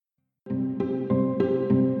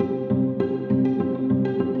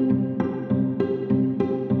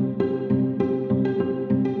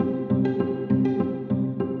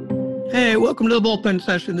Hey, welcome to the Bullpen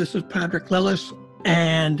session. This is Patrick Lillis,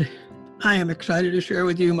 and I am excited to share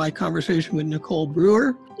with you my conversation with Nicole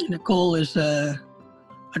Brewer. Nicole is a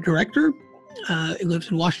director. He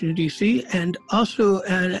lives in Washington, D.C., and also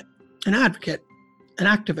an advocate, an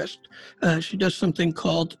activist. She does something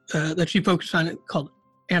called, that she focuses on, called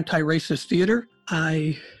anti-racist theater.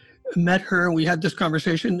 I met her and we had this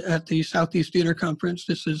conversation at the Southeast Theater Conference.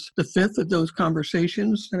 This is the fifth of those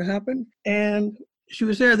conversations that happened. And she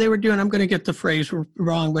was there. They were doing, I'm going to get the phrase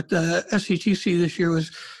wrong, but the SCTC this year was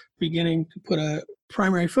beginning to put a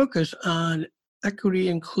primary focus on equity,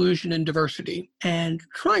 inclusion, and diversity, and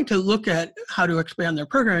trying to look at how to expand their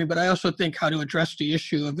programming, but I also think how to address the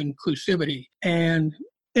issue of inclusivity. And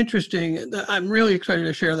interesting, I'm really excited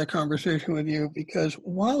to share the conversation with you because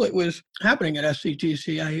while it was happening at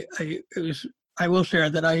SCTC, I will share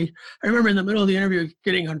that I remember in the middle of the interview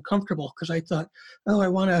getting uncomfortable because I thought, oh, I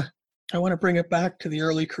want to bring it back to the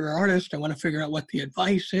early career artist. I want to figure out what the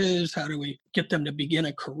advice is. How do we get them to begin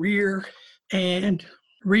a career? And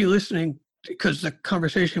re-listening, because the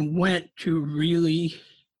conversation went to really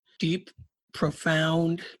deep,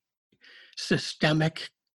 profound, systemic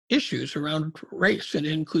issues around race and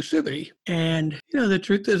inclusivity. And, the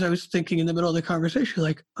truth is I was thinking in the middle of the conversation,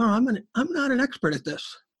 like, oh, I'm not an expert at this.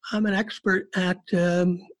 I'm an expert at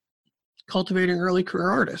cultivating early career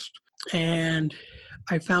artists. And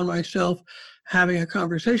I found myself having a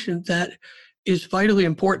conversation that is vitally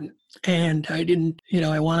important. And I didn't,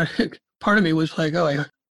 part of me was like, oh,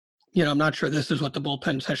 I'm not sure this is what the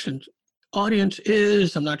Bullpen session audience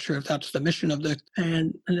is. I'm not sure if that's the mission of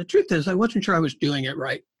and the truth is I wasn't sure I was doing it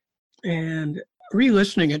right. And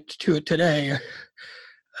re-listening to it today,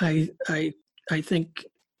 I think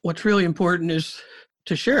what's really important is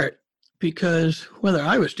to share it. Because whether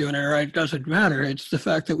I was doing it right doesn't matter. It's the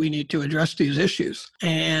fact that we need to address these issues.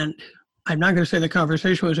 And I'm not going to say the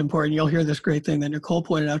conversation was important. You'll hear this great thing that Nicole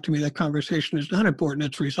pointed out to me, that conversation is not important.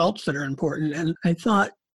 It's results that are important. And I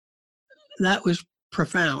thought that was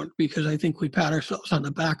profound because I think we pat ourselves on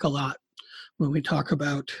the back a lot when we talk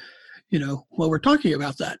about, we're talking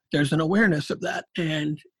about that. There's an awareness of that.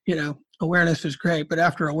 And, awareness is great, but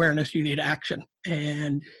after awareness, you need action.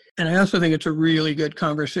 And I also think it's a really good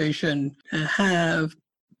conversation to have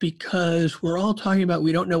because we're all talking about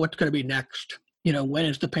we don't know what's going to be next. When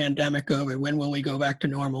is the pandemic over? When will we go back to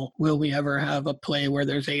normal? Will we ever have a play where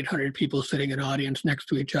there's 800 people sitting in an audience next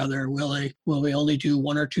to each other? Will we only do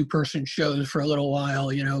 1 or 2 person shows for a little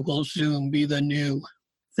while? Will Zoom be the new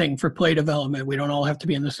thing for play development? We don't all have to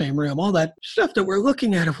be in the same room. All that stuff that we're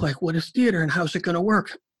looking at of like, what is theater and how's it going to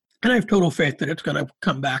work? And I have total faith that it's going to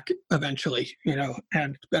come back eventually, and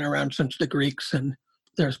it's been around since the Greeks, and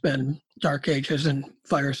there's been dark ages and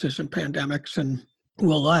viruses and pandemics and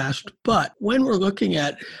will last. But when we're looking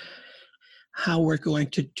at how we're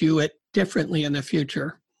going to do it differently in the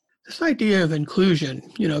future, this idea of inclusion,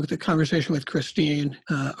 the conversation with Christine,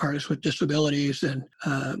 artists with disabilities and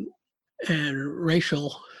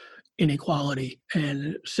racial inequality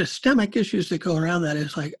and systemic issues that go around that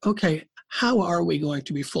is like, okay, how are we going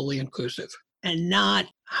to be fully inclusive? And not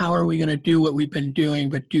how are we going to do what we've been doing,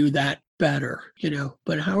 but do that better,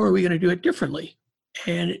 but how are we going to do it differently?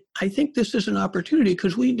 And I think this is an opportunity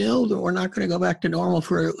because we know that we're not going to go back to normal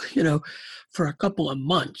for a couple of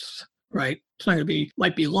months, right? It's not going to be,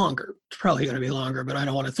 might be longer. It's probably going to be longer, but I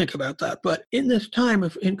don't want to think about that. But in this time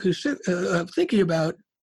of thinking about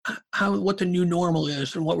what the new normal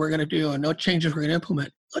is and what we're going to do and what changes we're going to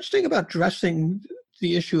implement, let's think about addressing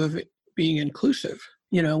the issue of being inclusive.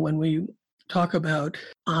 When we talk about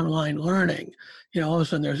online learning, all of a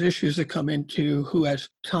sudden there's issues that come into who has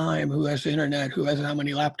time, who has internet, who has how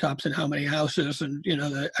many laptops and how many houses, and,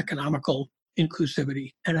 the economical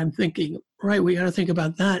inclusivity. And I'm thinking, right, we got to think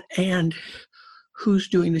about that. And who's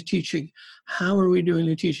doing the teaching? How are we doing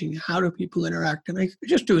the teaching? How do people interact? And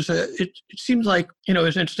it seems like, it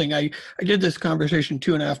was interesting. I did this conversation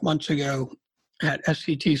 2.5 months ago at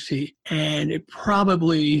SCTC, and it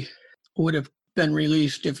probably would have been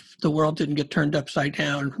released if the world didn't get turned upside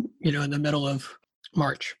down, in the middle of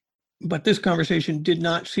March. But this conversation did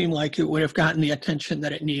not seem like it would have gotten the attention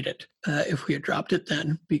that it needed if we had dropped it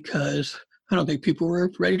then, because I don't think people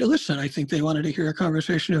were ready to listen. I think they wanted to hear a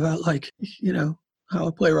conversation about how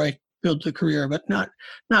a playwright builds a career, but not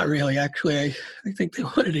really. Actually, I think they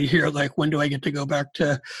wanted to hear when do I get to go back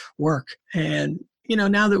to work? And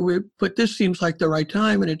now that but this seems like the right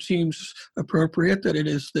time, and it seems appropriate that it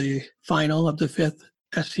is the final of the 5th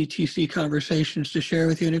SCTC conversations to share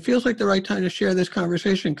with you. And it feels like the right time to share this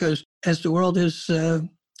conversation because as the world is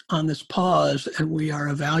on this pause and we are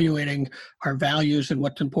evaluating our values and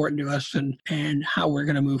what's important to us and how we're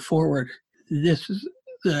going to move forward, this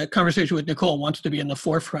the conversation with Nicole wants to be in the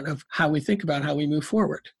forefront of how we think about how we move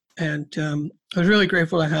forward. And I was really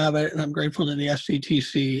grateful to have it, and I'm grateful to the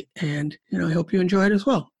SCTC, and I hope you enjoy it as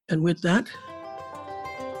well. And with that,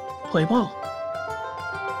 play ball.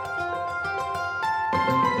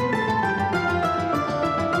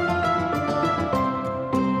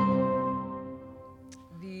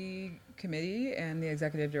 The committee and the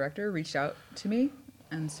executive director reached out to me,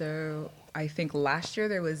 and so I think last year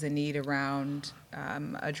there was a need around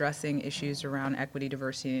addressing issues around equity,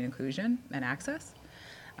 diversity, and inclusion and access.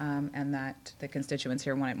 And that the constituents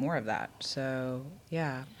here wanted more of that. So,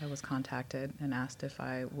 yeah, I was contacted and asked if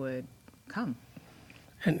I would come.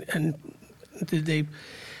 And did they?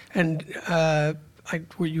 And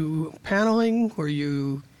were you paneling? Were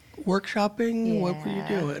you workshopping? Yeah. What were you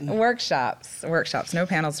doing? Workshops. No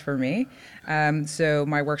panels for me. So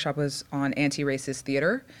my workshop was on anti-racist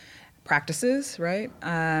theater practices, right?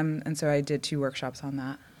 And so I did 2 workshops on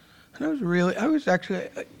that. And I was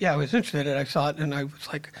interested, and I saw it, and I was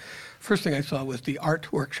like, first thing I saw was the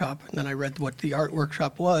art workshop, and then I read what the art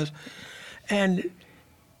workshop was. And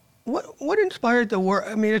what inspired the work?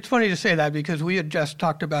 I mean, it's funny to say that because we had just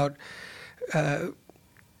talked about, I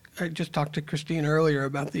just talked to Christine earlier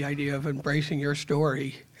about the idea of embracing your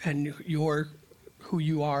story and who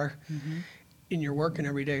you are in your work and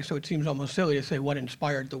every day. So it seems almost silly to say what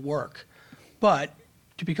inspired the work. But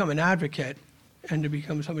to become an advocate and to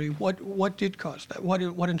become somebody, what did cause that?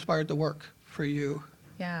 What inspired the work for you?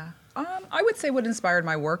 Yeah. I would say what inspired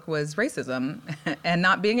my work was racism and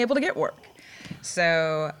not being able to get work.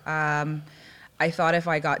 So I thought if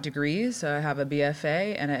I got degrees, so I have a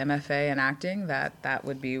BFA and an MFA in acting, that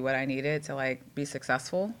would be what I needed to be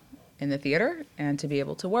successful in the theater and to be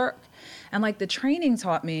able to work. And the training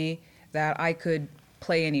taught me that I could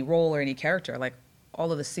play any role or any character.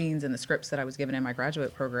 All of the scenes and the scripts that I was given in my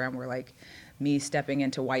graduate program were me stepping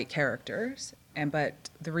into white characters. But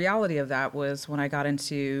the reality of that was when I got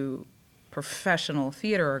into professional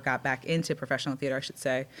theater, or got back into professional theater, I should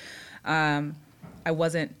say, I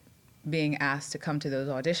wasn't being asked to come to those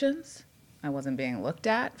auditions. I wasn't being looked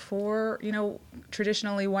at for,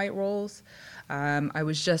 traditionally white roles. I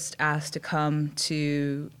was just asked to come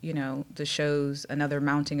to, the shows, another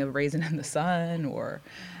mounting of Raisin in the Sun or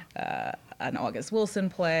an August Wilson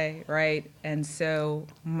play, right? And so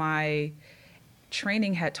my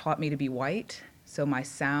training had taught me to be white, so my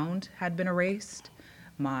sound had been erased.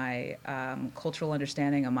 My cultural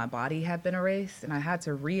understanding of my body had been erased, and I had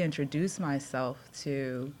to reintroduce myself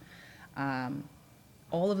to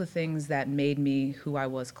all of the things that made me who I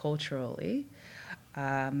was culturally,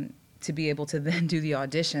 to be able to then do the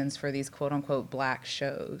auditions for these quote-unquote black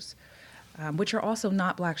shows, which are also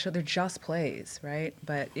not black shows, they're just plays, right?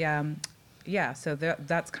 But so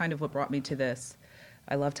that's kind of what brought me to this.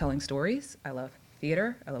 I love telling stories, I love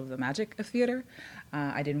theater, I love the magic of theater.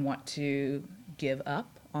 I didn't want to give up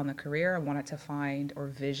on the career. I wanted to find or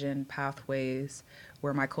vision pathways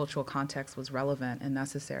where my cultural context was relevant and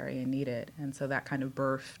necessary and needed. And so that kind of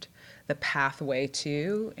birthed the pathway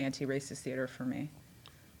to anti-racist theater for me.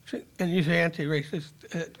 And you say anti-racist,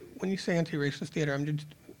 when you say anti-racist theater, I'm just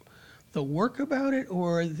the work about it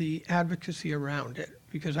or the advocacy around it?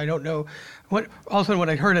 Because I don't know. All of a sudden when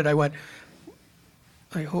I heard it, I went,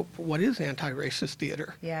 I hope, what is anti-racist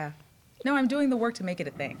theater? Yeah. No, I'm doing the work to make it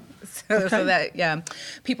a thing. So that,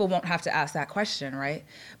 people won't have to ask that question, right?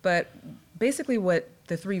 But basically what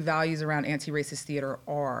the 3 values around anti-racist theater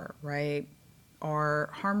are, right, are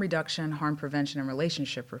harm reduction, harm prevention, and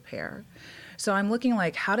relationship repair. So I'm looking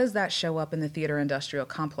how does that show up in the theater industrial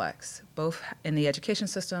complex, both in the education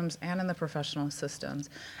systems and in the professional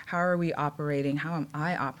systems? How are we operating? How am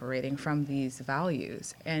I operating from these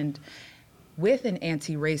values? And with an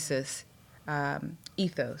anti-racist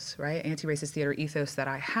ethos, right? Anti-racist theater ethos that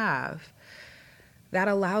I have, that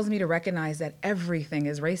allows me to recognize that everything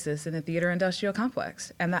is racist in the theater industrial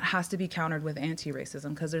complex. And that has to be countered with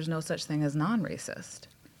anti-racism because there's no such thing as non-racist.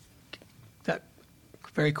 That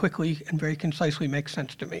very quickly and very concisely makes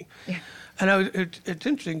sense to me. Yeah. And it's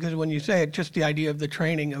interesting because when you say it, just the idea of the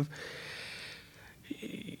training of,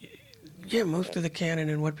 most of the canon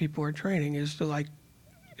and what people are training is to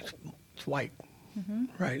it's white. Mm-hmm.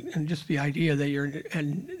 Right, and just the idea that you're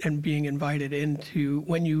and being invited into,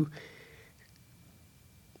 when you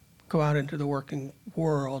go out into the working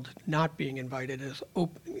world, not being invited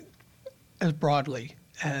as broadly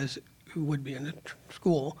as you would be in a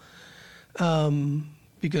school,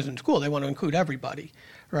 because in school they want to include everybody,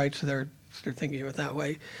 right? So they're thinking of it that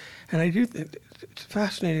way, and I do think it's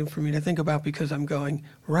fascinating for me to think about because I'm going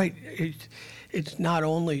right. It's not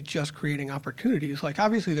only just creating opportunities.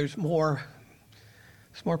 Obviously, there's more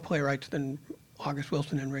playwrights than August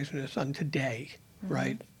Wilson and Raising the Sun today,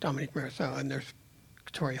 right? Dominique Marisol, and there's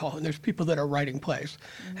Tori Hall, and there's people that are writing plays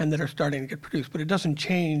and that are starting to get produced, but it doesn't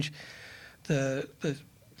change the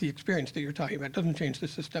experience that you're talking about. It doesn't change the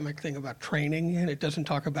systemic thing about training, and it doesn't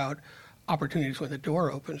talk about opportunities when the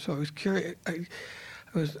door opens. So I was curious.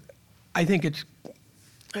 I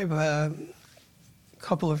have a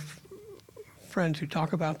couple of friends who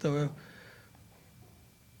talk about I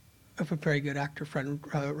have a very good actor friend,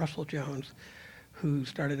 Russell Jones, who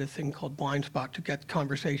started a thing called Blind Spot to get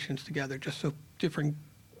conversations together just so different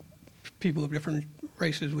people of different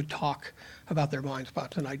races would talk about their blind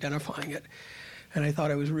spots and identifying it. And I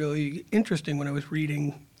thought it was really interesting when I was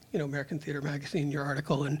reading, American Theatre Magazine, your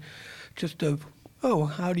article, and just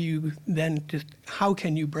how do you then how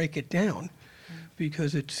can you break it down?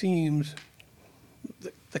 Because it seems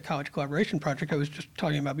the college collaboration project I was just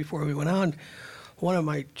talking about before we went on, one of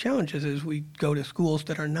my challenges is we go to schools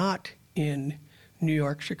that are not in New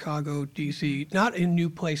York, Chicago, DC, not in new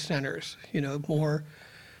place centers, more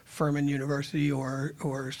Furman University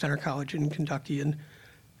or Center College in Kentucky. And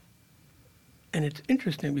it's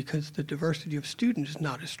interesting because the diversity of students is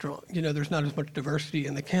not as strong. There's not as much diversity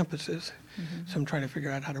in the campuses. So I'm trying to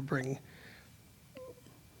figure out how to bring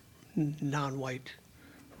non-white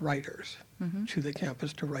writers to the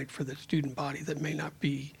campus to write for the student body that may not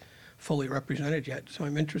be fully represented yet. So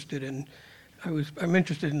I'm interested in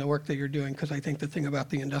the work that you're doing because I think the thing about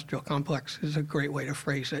the industrial complex is a great way to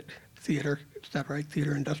phrase it. Theater, is that right?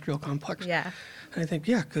 Theater industrial complex. Yeah. And I think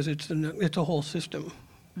because it's a whole system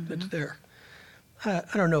that's there. I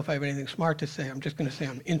don't know if I have anything smart to say. I'm just going to say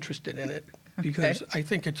I'm interested in it because I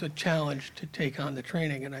think it's a challenge to take on the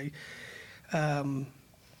training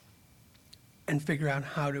and figure out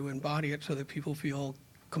how to embody it so that people feel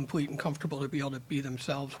complete and comfortable to be able to be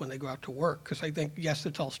themselves when they go out to work. Because I think, yes,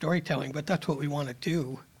 it's all storytelling, but that's what we want to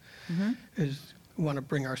do, is we want to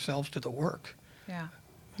bring ourselves to the work. Yeah.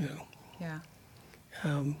 Yeah.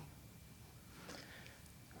 I'm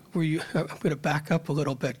going to back up a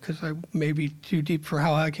little bit because I may be too deep for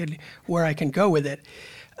where I can go with it.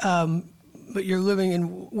 But you're living in,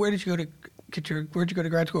 where'd you go to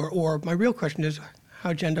grad school? Or my real question is,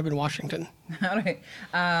 how'd you end up in Washington? All right.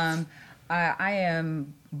 I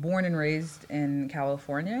am born and raised in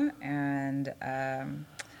California, and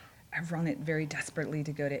I've run it very desperately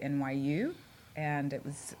to go to NYU. And it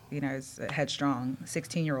was, I was a headstrong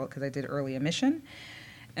 16-year-old because I did early admission.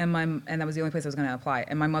 And that was the only place I was going to apply.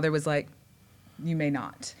 And my mother was like, "You may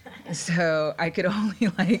not." So I could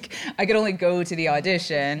only go to the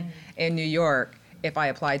audition in New York if I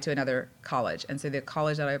applied to another college. And so the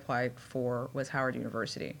college that I applied for was Howard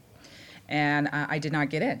University. And I did not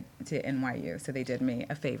get in to NYU, so they did me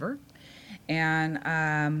a favor. And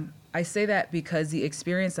I say that because the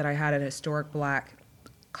experience that I had at a historic Black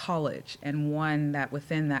college, and one that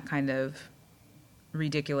within that kind of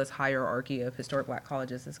ridiculous hierarchy of historic Black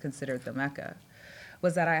colleges is considered the Mecca,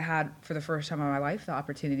 was that I had, for the first time in my life, the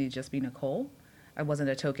opportunity to just be Nicole. I wasn't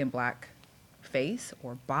a token Black face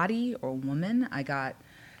or body or woman. I got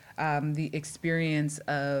the experience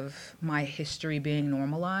of my history being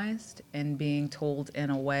normalized and being told in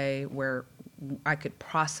a way where I could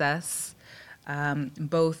process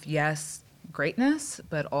both, yes, greatness,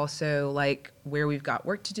 but also like where we've got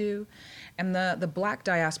work to do. And the Black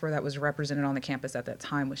diaspora that was represented on the campus at that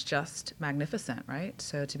time was just magnificent, right?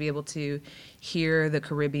 So to be able to hear the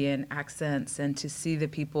Caribbean accents and to see the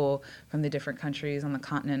people from the different countries on the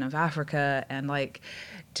continent of Africa, and like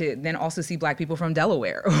to then also see Black people from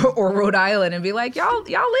Delaware or Rhode Island and be like, y'all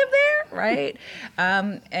live there, right?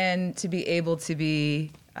 And to be able to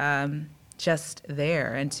be just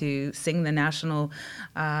there and to sing the national,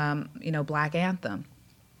 Black anthem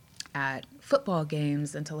at football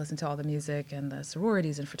games and to listen to all the music and the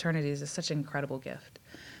sororities and fraternities is such an incredible gift.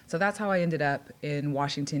 So that's how I ended up in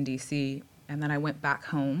Washington, D.C. And then I went back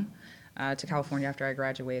home to California after I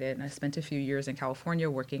graduated, and I spent a few years in California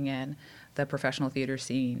working in the professional theater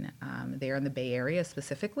scene there in the Bay Area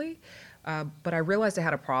specifically. But I realized I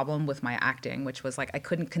had a problem with my acting, which was like I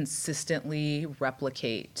couldn't consistently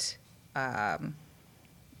replicate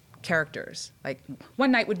characters. Like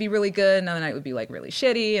one night would be really good, another night would be like really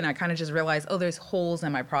shitty, and I kind of just realized, there's holes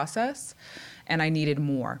in my process, and I needed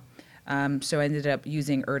more. So I ended up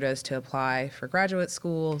using IRDAs to apply for graduate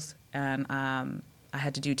schools, and I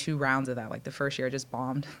had to do 2 rounds of that. Like the first year I just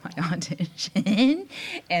bombed my audition,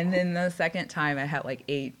 and then the second time I had like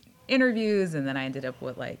 8 interviews, and then I ended up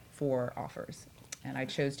with like 4 offers, and I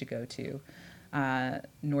chose to go to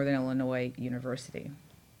Northern Illinois University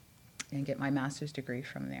and get my master's degree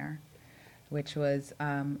from there. which was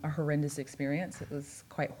a horrendous experience. It was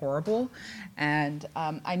quite horrible. And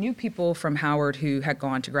I knew people from Howard who had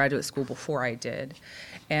gone to graduate school before I did.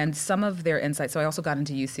 And some of their insights, so I also got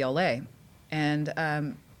into UCLA. And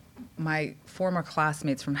my former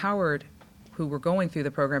classmates from Howard who were going through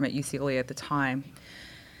the program at UCLA at the time,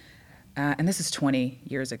 and this is 20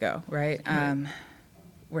 years ago, right?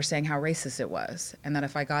 Were saying how racist it was, and that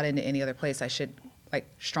if I got into any other place, I should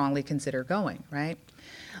strongly consider going, right?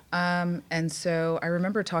 And so I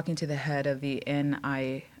remember talking to the head of the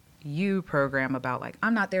NIU program about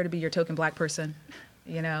I'm not there to be your token black person,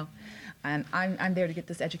 and I'm there to get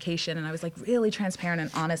this education. And I was really transparent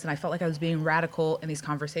and honest, and I felt like I was being radical in these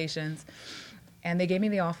conversations. And they gave me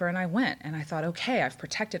the offer, and I went, and I thought, okay, I've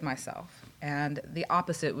protected myself. And the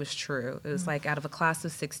opposite was true. It was out of a class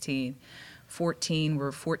of 16, 14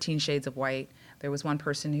 were 14 shades of white. There was one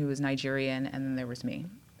person who was Nigerian, and then there was me.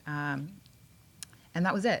 And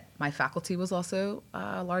that was it. My faculty was also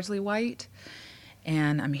largely white,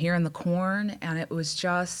 and I'm here in the corn, and it was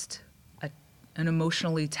just an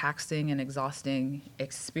emotionally taxing and exhausting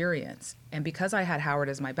experience. And because I had Howard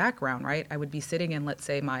as my background, right, I would be sitting in, let's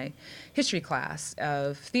say, my history class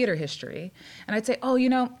of theater history, and I'd say,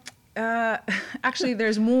 actually,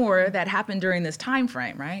 there's more that happened during this time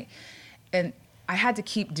frame, right? And I had to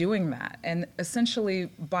keep doing that. And essentially,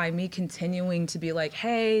 by me continuing to be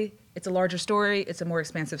hey, it's a larger story, it's a more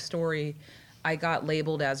expansive story, I got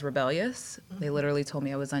labeled as rebellious. They literally told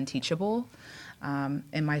me I was unteachable.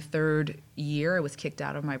 In my third year, I was kicked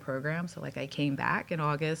out of my program. So I came back in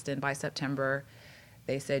August, and by September,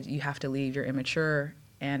 they said, you have to leave, you're immature.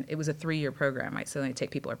 And it was a 3-year program, right? So they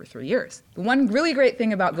take people every 3 years. The one really great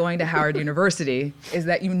thing about going to Howard University is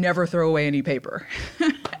that you never throw away any paper.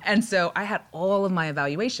 And so I had all of my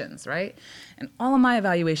evaluations, right? And all of my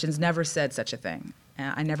evaluations never said such a thing.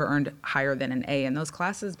 I never earned higher than an A in those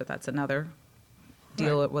classes, but that's another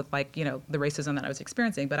deal with the racism that I was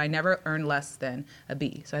experiencing. But I never earned less than a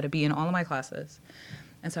B. So I had a B in all of my classes.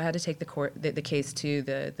 And so I had to take the case to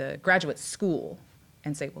the graduate school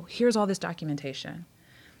and say, well, here's all this documentation.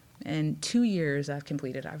 In 2 years I've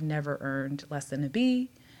completed, I've never earned less than a B,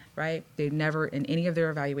 right? They've never in any of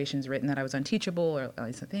their evaluations written that I was unteachable or all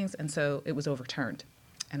these things. And so it was overturned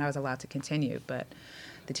and I was allowed to continue. But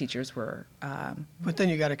the teachers were... but then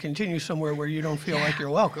you got to continue somewhere where you don't feel like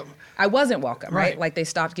you're welcome. I wasn't welcome, right? They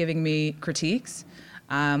stopped giving me critiques.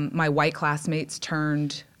 My white classmates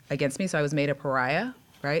turned against me, so I was made a pariah,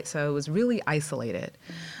 right? So I was really isolated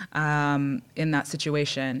in that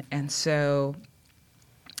situation. And so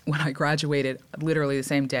when I graduated, literally the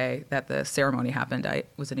same day that the ceremony happened, I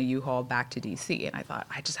was in a U-Haul back to D.C., and I thought,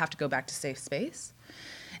 I just have to go back to safe space.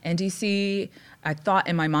 And D.C., I thought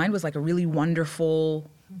in my mind was a really wonderful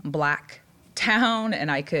Black town, and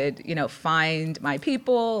I could, find my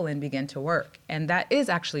people and begin to work. And that is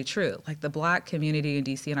actually true. The Black community in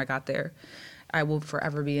D.C., and I got there, I will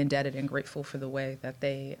forever be indebted and grateful for the way that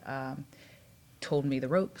they told me the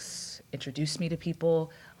ropes, introduced me to people,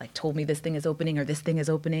 told me this thing is opening or this thing is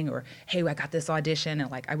opening, or hey, I got this audition,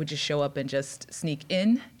 and I would just show up and just sneak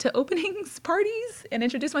in to openings parties and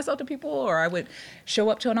introduce myself to people, or I would show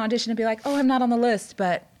up to an audition and be oh, I'm not on the list,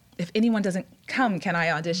 but if anyone doesn't come, can I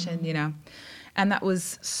audition, And that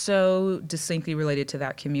was so distinctly related to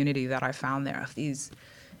that community that I found there of these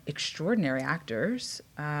extraordinary actors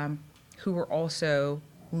who were also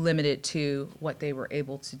limited to what they were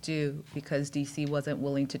able to do because DC wasn't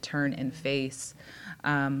willing to turn and face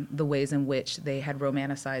the ways in which they had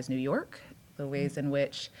romanticized New York, the ways in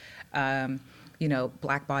which,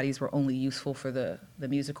 Black bodies were only useful for the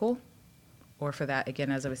musical or for that,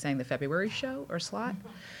 again, as I was saying, the February show or slot.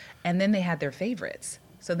 And then they had their favorites.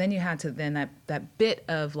 So then you had to that bit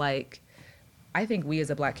of I think we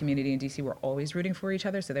as a Black community in DC were always rooting for each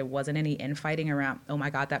other. So there wasn't any infighting around, oh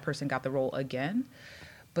my God, that person got the role again.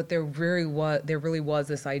 But there really was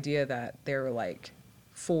this idea that there were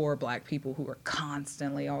 4 Black people who were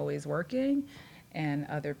constantly always working, and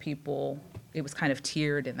other people, it was kind of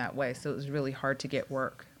tiered in that way. So it was really hard to get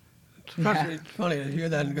work. It's funny to hear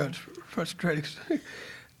that and go, it's frustrating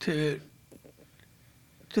to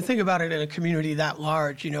think about it in a community that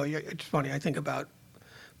large. It's funny, I think about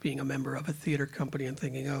being a member of a theater company and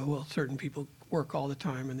thinking, oh, well, certain people work all the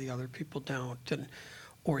time and the other people don't.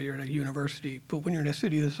 Or you're at a university, but when you're in a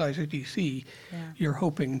city the size of DC, you're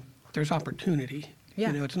hoping there's opportunity.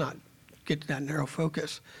 Yeah. It's not get that narrow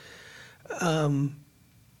focus. But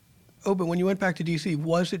when you went back to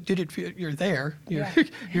DC, did it feel, you're there,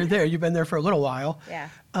 you're there, you've been there for a little while. Yeah.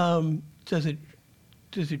 Does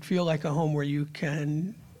it feel like a home where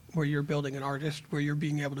you're building an artist, where you're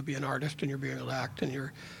being able to be an artist and you're being able to act and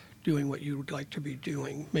you're doing what you would like to be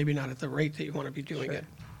doing? Maybe not at the rate that you want to be doing it.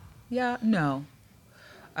 Yeah, no.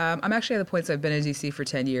 I'm actually at the point, so I've been in DC for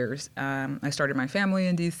 10 years. I started my family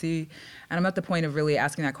in DC, and I'm at the point of really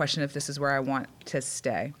asking that question if this is where I want to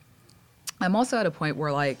stay. I'm also at a point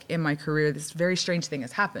where, like, in my career, this very strange thing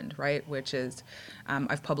has happened, right? Which is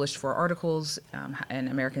I've published 4 articles in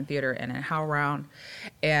American Theatre and in HowlRound,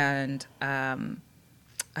 and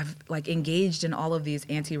I've, like, engaged in all of these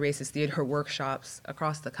anti-racist theater workshops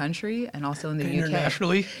across the country and also in the UK.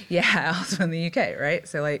 Internationally? Yeah, also in the UK, right?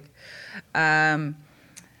 So, like,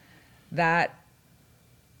 that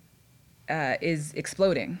is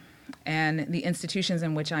exploding. And the institutions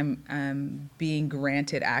in which I'm being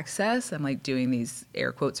granted access, I'm, like, doing these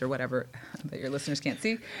air quotes or whatever that your listeners can't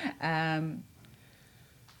see, has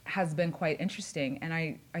been quite interesting. And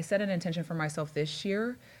I set an intention for myself this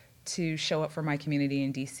year to show up for my community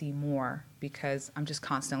in DC more, because I'm just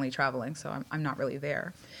constantly traveling, so I'm not really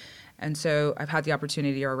there. And so I've had the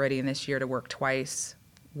opportunity already in this year to work twice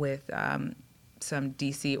with some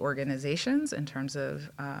DC organizations in terms of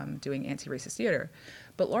doing anti-racist theater.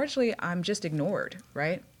 But largely, I'm just ignored,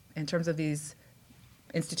 right, in terms of these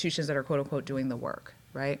institutions that are, quote unquote, doing the work,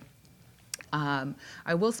 right?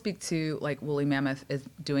 I will speak to, like, Woolly Mammoth is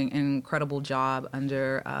doing an incredible job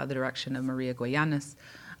under the direction of Maria Goyanes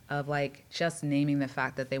of, like, just naming the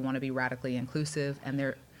fact that they want to be radically inclusive, and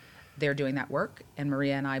they're doing that work. And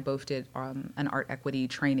Maria and I both did an art equity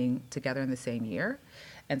training together in the same year.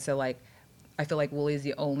 And so, like, I feel like Woolly is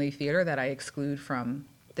the only theater that I exclude from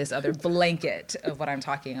this other blanket of what I'm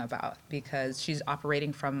talking about, because she's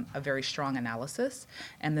operating from a very strong analysis,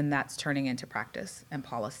 and then that's turning into practice and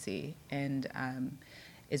policy, and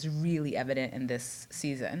is really evident in this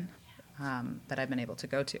season that I've been able to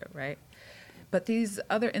go to, right? But these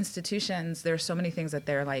other institutions, there are so many things that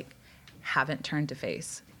they're, like, haven't turned to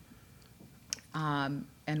face. And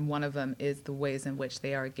one of them is the ways in which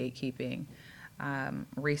they are gatekeeping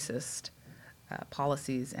racist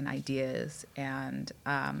policies and ideas, and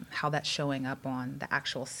how that's showing up on the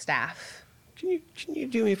actual staff. Can you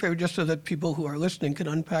do me a favor, just so that people who are listening can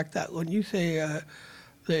unpack that? When you say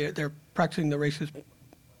they're practicing the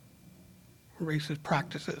racist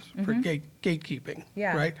practices for gatekeeping,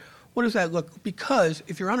 right? What does that look? Because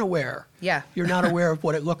if you're unaware, you're not aware of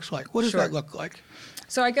what it looks like. What does that look like?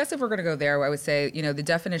 So I guess if we're going to go there, I would say, you know, the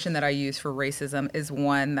definition that I use for racism is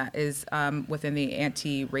one that is within the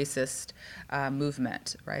anti-racist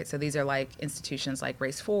movement, right? So these are, like, institutions like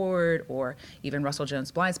Race Forward, or even Russell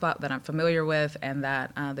Jones' Blind Spot that I'm familiar with, and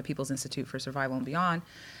that the People's Institute for Survival and Beyond.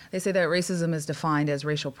 They say that racism is defined as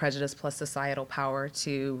racial prejudice plus societal power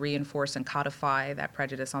to reinforce and codify that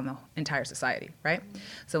prejudice on the entire society, right?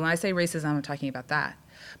 So when I say racism, I'm talking about that.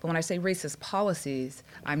 But when I say racist policies,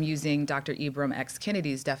 I'm using Dr. Ibram X.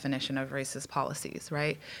 Kennedy's definition of racist policies,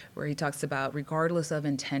 right? Where he talks about, regardless of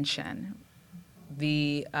intention,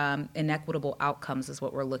 the inequitable outcomes is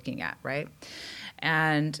what we're looking at, right?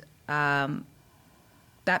 And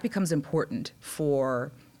that becomes important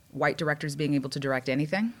for white directors being able to direct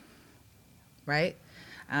anything, right?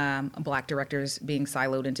 Black directors being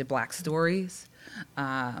siloed into Black stories.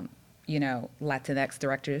 You know, Latinx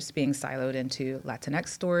directors being siloed into Latinx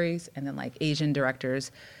stories, and then, like, Asian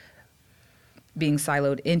directors being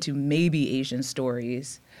siloed into maybe Asian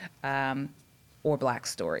stories or Black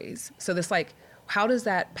stories. So this, like, how does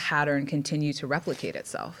that pattern continue to replicate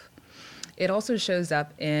itself? It also shows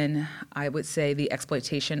up in, I would say, the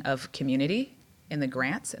exploitation of community in the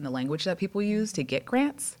grants and the language that people use to get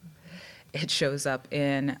grants. It shows up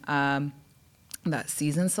in that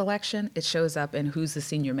season selection. It shows up in who's the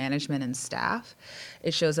senior management and staff.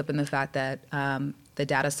 It shows up in the fact that the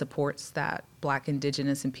data supports that Black,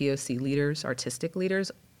 Indigenous, and POC leaders, artistic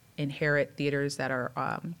leaders, inherit theaters that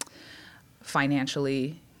are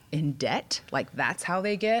financially in debt. Like, that's how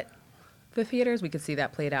they get the theaters. We could see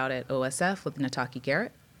that played out at OSF with Nataki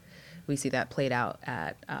Garrett. We see that played out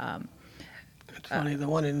at... it's funny, the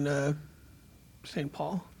one in St.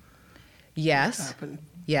 Paul. Yes.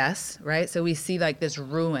 Yes, right? So we see, like, this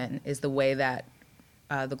ruin is the way that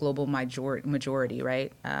the global majority,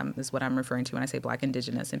 right, is what I'm referring to when I say Black,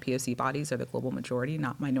 Indigenous, and POC bodies are the global majority,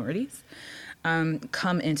 not minorities,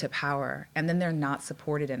 come into power. And then they're not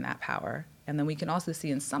supported in that power. And then we can also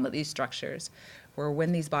see in some of these structures where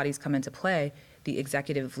when these bodies come into play, the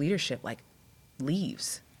executive leadership, like,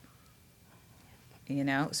 leaves. You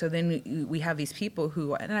know, so then we have these people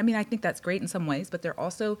who, and I mean, I think that's great in some ways, but they're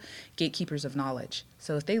also gatekeepers of knowledge.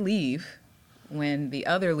 So if they leave when the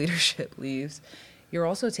other leadership leaves, you're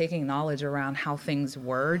also taking knowledge around how things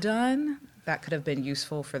were done that could have been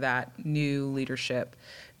useful for that new leadership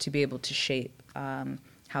to be able to shape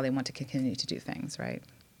how they want to continue to do things, right?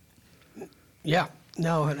 Yeah,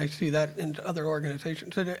 no, and I see that in other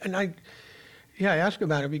organizations. And I ask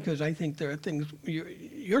about it because I think there are things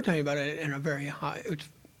you're talking about it in a very high,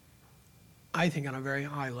 I think on a very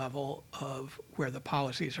high level of where the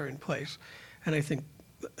policies are in place. And I think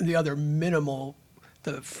the other minimal,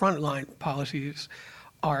 the frontline policies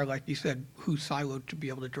are, like you said, who's siloed to be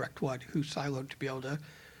able to direct what, who's siloed to be able to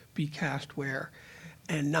be cast where.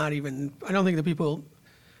 And not even, I don't think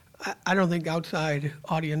outside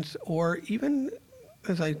audience or even,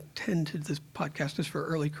 as I tend to, this podcast is for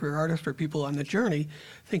early career artists or people on the journey,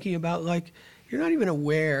 thinking about like, you're not even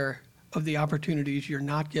aware of the opportunities you're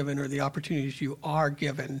not given or the opportunities you are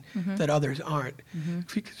given that others aren't.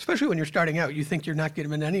 Especially when you're starting out, you think you're not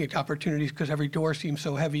given any opportunities because every door seems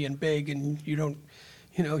so heavy and big and you don't,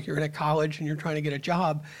 you're in a college and you're trying to get a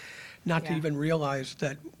job, not to even realize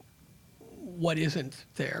that what isn't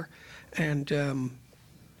there. And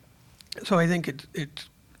so I think it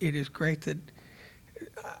is great that,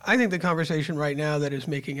 I think the conversation right now that's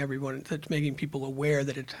making people aware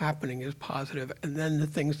that it's happening is positive. And then the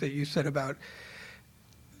things that you said about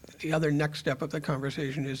the other next step of the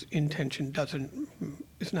conversation is intention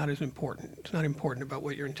it's not as important. It's not important about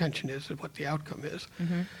what your intention is and what the outcome is.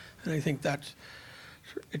 And I think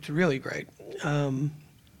it's really great. How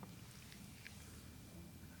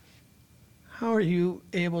are you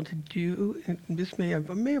able to do, and I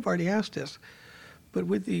may have already asked this, but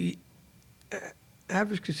with the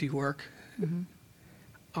advocacy work,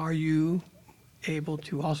 are you able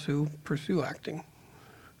to also pursue acting?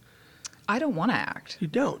 I don't want to act. You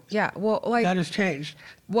don't? Yeah, well, like... That has changed.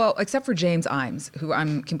 Well, except for James Imes, who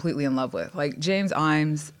I'm completely in love with. Like, James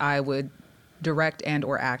Imes, I would direct and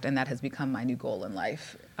or act, and that has become my new goal in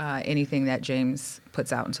life. Anything that James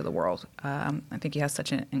puts out into the world. I think he has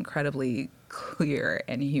such an incredibly clear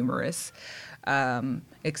and humorous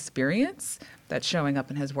experience that's showing up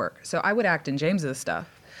in his work. So I would act in James's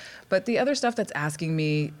stuff. But the other stuff that's asking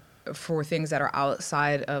me for things that are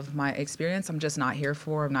outside of my experience, I'm just not here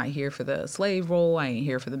for. I'm not here for the slave role. I ain't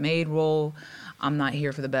here for the maid role. I'm not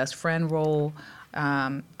here for the best friend role.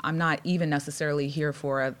 I'm not even necessarily here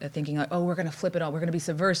for thinking like, oh, we're going to flip it all. We're going to be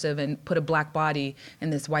subversive and put a black body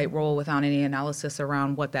in this white role without any analysis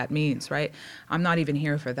around what that means, right? I'm not even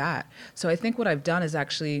here for that. So I think what I've done is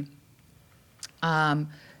actually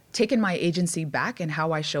taken my agency back in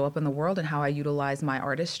how I show up in the world and how I utilize my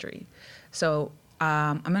artistry. So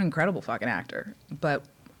I'm an incredible fucking actor, but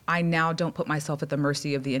I now don't put myself at the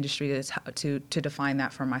mercy of the industry to define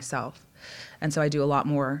that for myself. And so I do a lot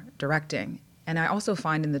more directing. And I also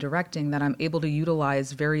find in the directing that I'm able to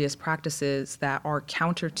utilize various practices that are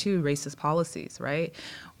counter to racist policies, right?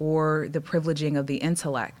 Or the privileging of the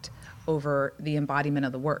intellect over the embodiment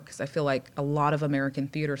of the work. Because I feel like a lot of American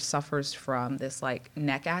theater suffers from this like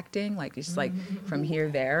neck acting, like it's like from here,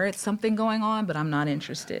 there, it's something going on, but I'm not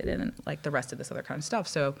interested in like the rest of this other kind of stuff.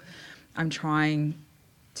 So I'm trying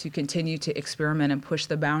to continue to experiment and push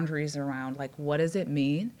the boundaries around like, what does it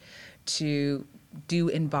mean to do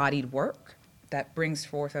embodied work that brings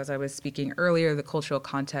forth, as I was speaking earlier, the cultural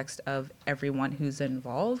context of everyone who's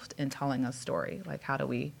involved in telling a story. Like, how do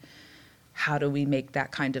we make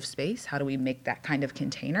that kind of space? How do we make that kind of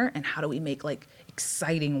container? And how do we make like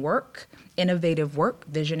exciting work, innovative work,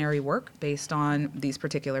 visionary work based on these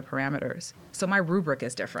particular parameters? So my rubric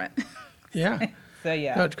is different. Yeah. So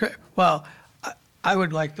yeah. No, it's great. Well, I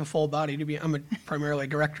would like the full body to be, I'm a primarily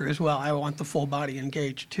director as well. I want the full body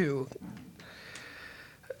engaged too.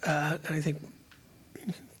 And I think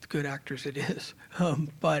good actors it is.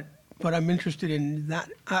 But I'm interested in that.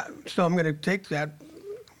 So I'm going to take that,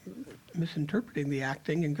 misinterpreting the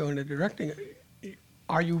acting and go into directing.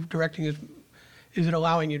 Are you directing, is it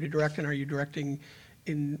allowing you to direct, and are you directing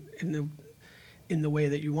in the way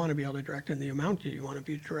that you want to be able to direct and the amount that you want to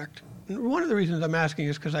be direct? And one of the reasons I'm asking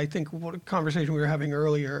is because I think what a conversation we were having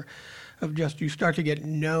earlier of just you start to get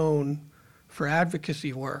known for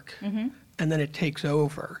advocacy work, and then it takes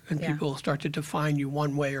over, and people start to define you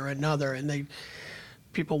one way or another, and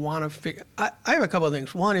people want to figure. I have a couple of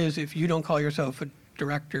things. One is if you don't call yourself a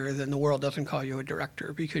director, then the world doesn't call you a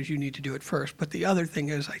director because you need to do it first. But the other thing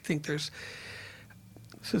is, I think this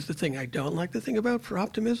is the thing I don't like to think about for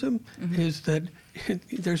optimism, is that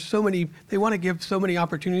there's so many, they want to give so many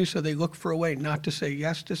opportunities, so they look for a way not to say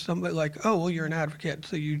yes to somebody, like, oh, well, you're an advocate,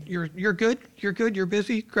 so you're good, you're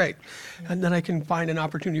busy, great. And then I can find an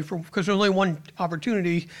opportunity because there's only one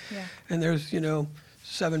opportunity, and there's,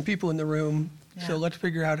 7 people in the room, so let's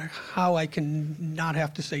figure out how I can not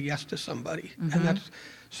have to say yes to somebody. And that's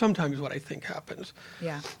sometimes what I think happens.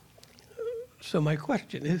 Yeah. So my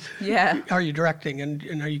question is, Yeah. Are you directing,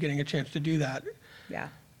 and are you getting a chance to do that? Yeah.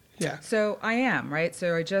 Yeah. So I am, right?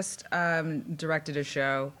 So I just directed a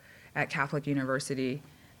show at Catholic University,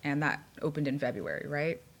 and that opened in February,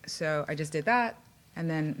 right? So I just did that, and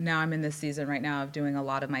then now I'm in this season right now of doing a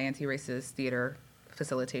lot of my anti-racist theater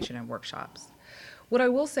facilitation and workshops. What I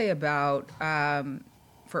will say about,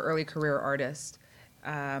 for early career artists,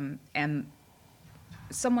 and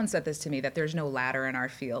someone said this to me, that there's no ladder in our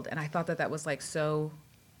field, and I thought that that was like so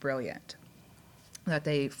brilliant that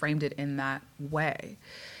they framed it in that way,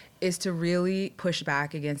 is to really push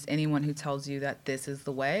back against anyone who tells you that this is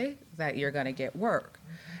the way that you're going to get work.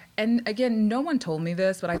 And again, no one told me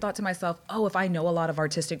this, but I thought to myself, oh, if I know a lot of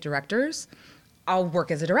artistic directors, I'll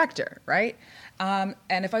work as a director, right? And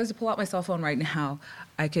if I was to pull out my cell phone right now,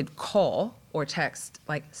 I could call or text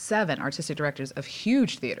like 7 artistic directors of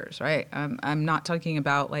huge theaters, right? I'm not talking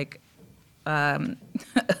about like a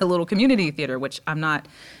little community theater, which I'm not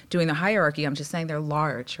doing the hierarchy. I'm just saying they're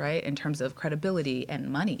large, right, in terms of credibility and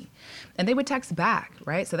money. And they would text back,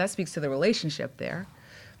 right? So that speaks to the relationship there.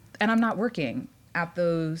 And I'm not working at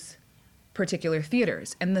those particular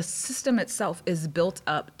theaters. And the system itself is built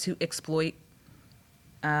up to exploit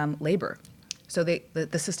labor. So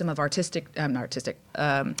the system of assistant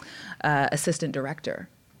director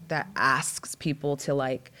that asks people to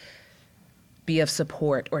like be of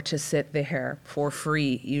support or to sit there for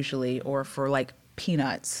free usually, or for like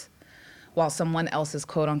peanuts, while someone else is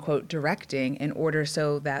quote unquote directing in order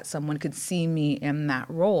so that someone could see me in that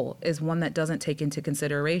role, is one that doesn't take into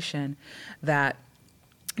consideration that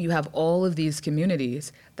you have all of these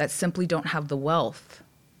communities that simply don't have the wealth,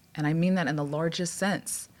 and I mean that in the largest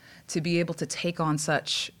sense, to be able to take on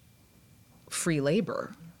such free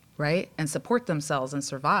labor, right, and support themselves and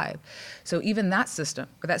survive. So even that system,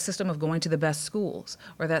 or that system of going to the best schools,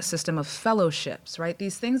 or that system of fellowships, right,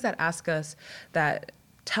 these things that ask us, that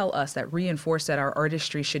tell us, that reinforce that our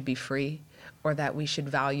artistry should be free, or that we should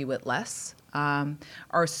value it less,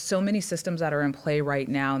 are so many systems that are in play right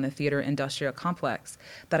now in the theater industrial complex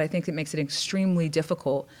that I think it makes it extremely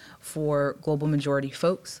difficult for global majority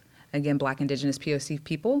folks, again, Black, Indigenous, POC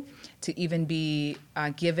people, to even be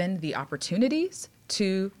given the opportunities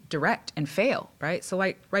to direct and fail, right? So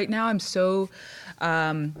like right now I'm so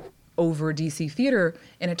over DC theater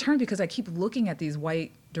in a turn because I keep looking at these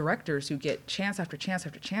white directors who get chance after chance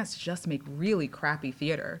after chance to just make really crappy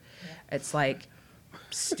theater. Yeah. It's like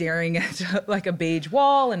staring at like a beige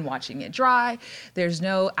wall and watching it dry. There's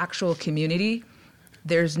no actual community.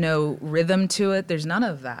 There's no rhythm to it. There's none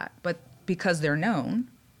of that. But because they're known,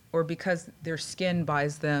 or because their skin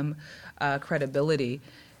buys them credibility,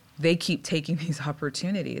 they keep taking these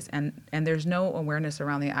opportunities. And there's no awareness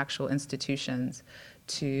around the actual institutions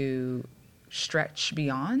to stretch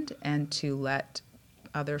beyond and to let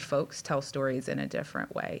other folks tell stories in a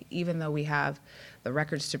different way, even though we have the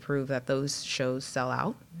records to prove that those shows sell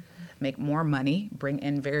out, make more money, bring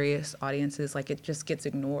in various audiences. Like, it just gets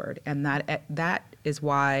ignored. And that is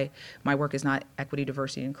why my work is not equity,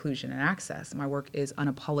 diversity, inclusion, and access. My work is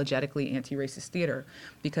unapologetically anti-racist theater,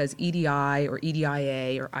 because EDI or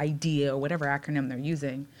EDIA or IDEA or whatever acronym they're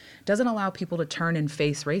using doesn't allow people to turn and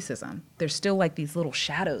face racism. There's still like these little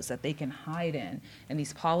shadows that they can hide in, and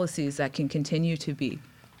these policies that can continue to be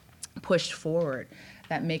pushed forward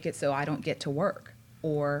that make it so I don't get to work,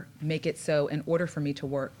 or make it so in order for me to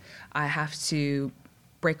work, I have to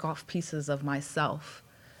break off pieces of myself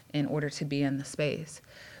in order to be in the space.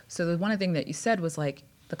 So the one thing that you said was like,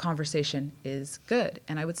 the conversation is good.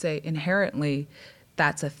 And I would say inherently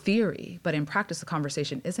that's a theory, but in practice the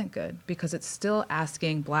conversation isn't good, because it's still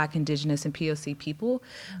asking Black, Indigenous, and POC people,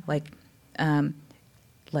 like,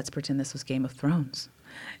 let's pretend this was Game of Thrones.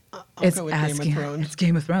 Game of Thrones. It's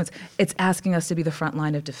Game of Thrones. It's asking us to be the front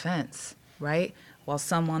line of defense, right? While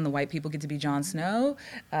the white people get to be Jon Snow,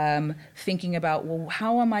 thinking about, well,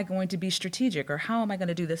 how am I going to be strategic, or how am I going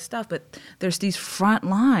to do this stuff? But there's these front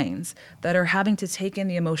lines that are having to take in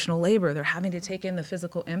the emotional labor. They're having to take in the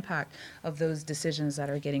physical impact of those decisions that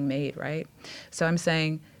are getting made, right? So I'm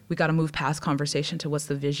saying we got to move past conversation to what's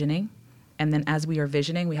the visioning. And then as we are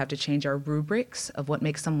visioning, we have to change our rubrics of what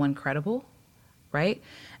makes someone credible, right?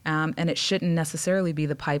 And it shouldn't necessarily be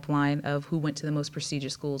the pipeline of who went to the most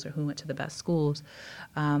prestigious schools or who went to the best schools.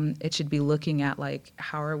 It should be looking at, like,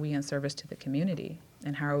 how are we in service to the community,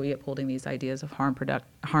 and how are we upholding these ideas of harm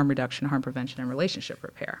reduction, harm prevention, and relationship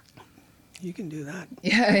repair. You can do that.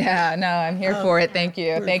 Yeah, no, I'm here for it. Thank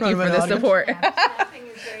you. Thank you for the support. Staffing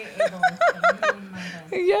is very able.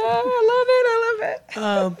 Yeah, I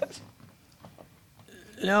love it.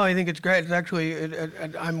 No, I think it's great. It's actually,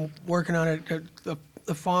 I'm working on it.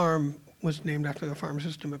 The farm was named after the farm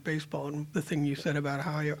system of baseball, and the thing you said about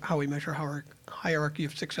how we measure our hierarchy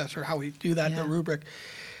of success, or how we do that, the rubric,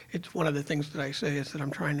 it's one of the things that I say is that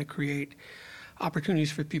I'm trying to create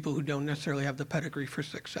opportunities for people who don't necessarily have the pedigree for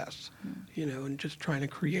success, and just trying to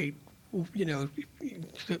create,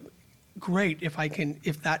 great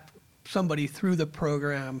if that somebody through the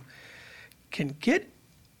program can get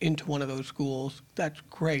into one of those schools, that's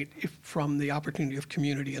great if from the opportunity of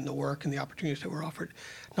community and the work and the opportunities that were offered.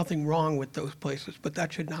 Nothing wrong with those places, but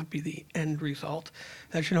that should not be the end result.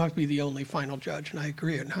 That should not be the only final judge, and I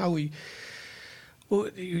agree. And how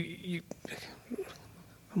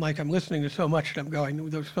Mike, I'm listening to so much and I'm going,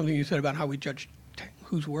 there was something you said about how we judge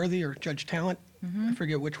who's worthy or judge talent. I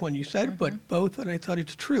forget which one you said, but both, and I thought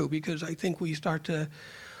it's true because I think we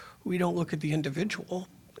don't look at the individual,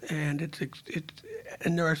 and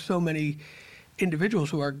and there are so many individuals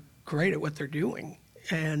who are great at what they're doing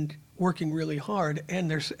and working really hard, and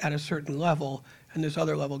they're at a certain level, and this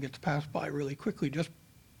other level gets passed by really quickly just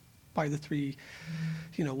by the three,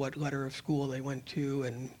 what letter of school they went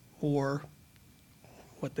to or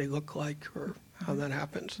what they look like or how that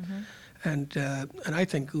happens. And I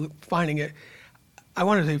think finding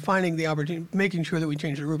the opportunity, making sure that we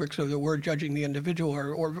change the rubric so that we're judging the individual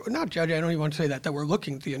or not judging, I don't even want to say that we're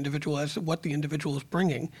looking at the individual as what the individual is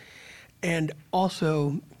bringing. And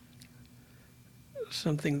also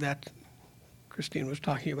something that Christine was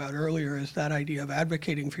talking about earlier is that idea of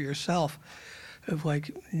advocating for yourself, of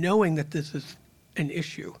like knowing that this is an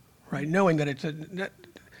issue, right? Knowing that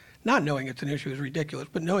not knowing it's an issue is ridiculous,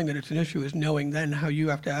 but knowing that it's an issue is knowing then how you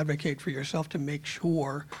have to advocate for yourself to make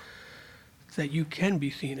sure that you can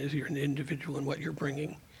be seen as you're an individual and what you're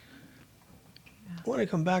bringing. I want to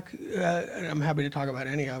come back, and I'm happy to talk about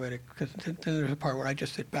any of it, because then there's a part where I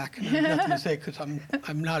just sit back and have nothing to say because I'm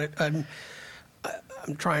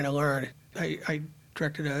trying to learn. I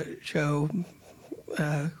directed a show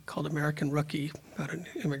called American Rookie about an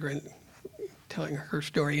immigrant telling her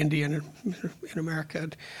story, Indian in America.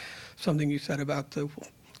 Something you said about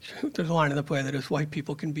there's a line in the play that is white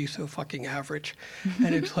people can be so fucking average.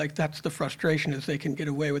 And it's like that's the frustration, is they can get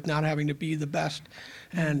away with not having to be the best.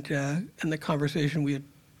 And the conversation we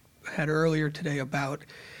had earlier today about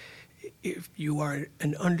if you are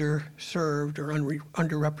an underserved or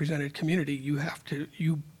underrepresented community,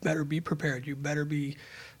 you better be prepared. You better be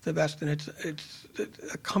the best. And it's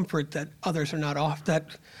a comfort that others are not off,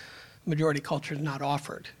 that majority culture is not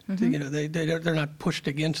offered. They're not pushed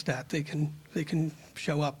against that. They can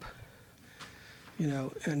show up,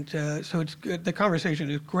 and so it's good. The conversation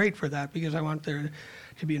is great for that because I want there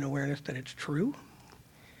to be an awareness that it's true,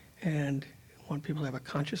 and I want people to have a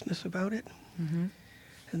consciousness about it.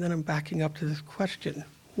 And then I'm backing up to this question: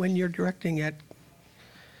 when you're directing at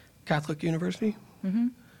Catholic University, all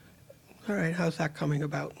right, how's that coming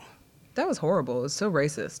about? That was horrible. It was so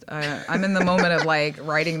racist. I'm in the moment of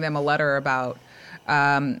writing them a letter about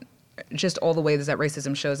just all the ways that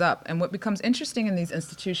racism shows up. And what becomes interesting in these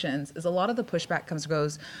institutions is a lot of the pushback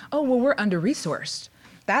goes, oh, well, we're under-resourced.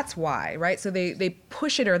 That's why, right? So they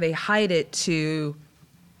push it or they hide it to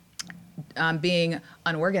being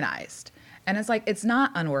unorganized. And it's like, it's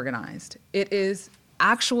not unorganized. It is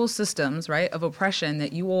actual systems, right, of oppression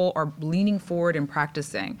that you all are leaning forward and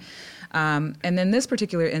practicing. And in this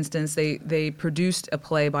particular instance, they produced a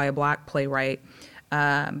play by a Black playwright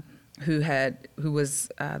who was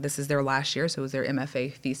this is their last year, so it was their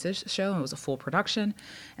MFA thesis show, and it was a full production.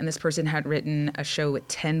 And this person had written a show with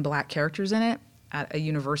 10 Black characters in it at a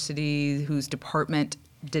university whose department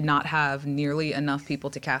did not have nearly enough people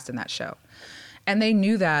to cast in that show. And they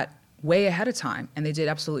knew that way ahead of time, and they did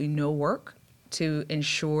absolutely no work to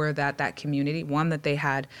ensure that that community, one, that they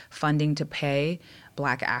had funding to pay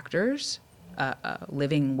Black actors a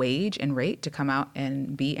living wage and rate to come out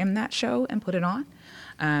and be in that show and put it on.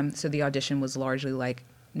 So the audition was largely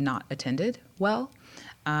not attended well.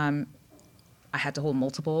 I had to hold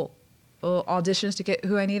multiple auditions to get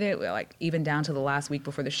who I needed. Even down to the last week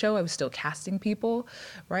before the show, I was still casting people,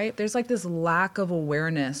 right? There's this lack of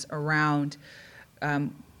awareness around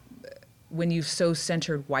when you've so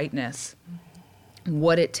centered whiteness,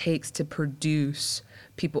 what it takes to produce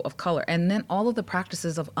people of color. And then all of the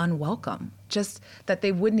practices of unwelcome, just that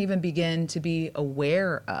they wouldn't even begin to be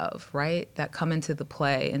aware of, right? That come into the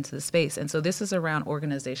play, into the space. And so this is around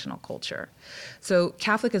organizational culture. So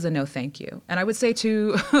Catholic is a no thank you. And I would say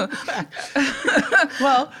to...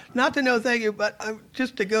 Well, not to no thank you, but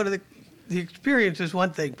just to go to the experience is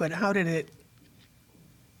one thing, but how did it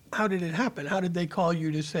happen? How did they call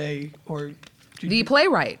you to say, or The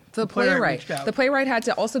playwright. The playwright reached out. The playwright had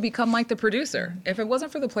to also become like the producer. If it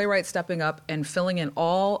wasn't for the playwright stepping up and filling in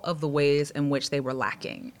all of the ways in which they were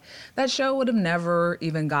lacking, that show would have never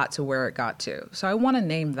even got to where it got to. So I want to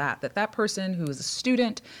name that person who was a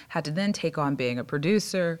student had to then take on being a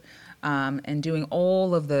producer and doing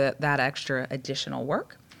all of that extra additional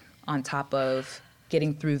work on top of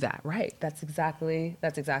getting through that. Right. That's exactly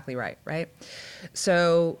right?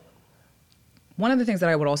 So one of the things that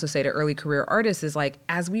I would also say to early career artists is like,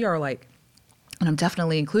 as we are like, and I'm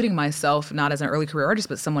definitely including myself, not as an early career artist,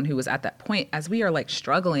 but someone who was at that point, as we are like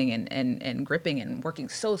struggling and gripping and working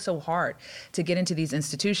so hard to get into these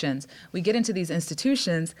institutions, we get into these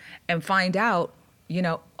institutions and find out,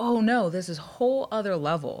 oh no, there's this whole other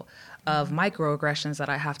level of microaggressions that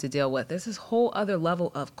I have to deal with. There's this whole other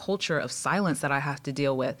level of culture of silence that I have to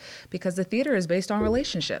deal with because the theater is based on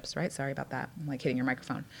relationships, right? Sorry about that. I'm like hitting your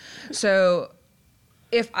microphone. So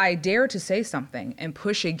if I dare to say something and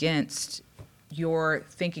push against your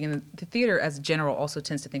thinking, and the theater as general also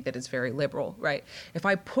tends to think that it's very liberal, right? If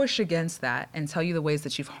I push against that and tell you the ways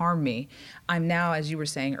that you've harmed me, I'm now, as you were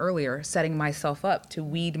saying earlier, setting myself up to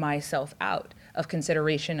weed myself out of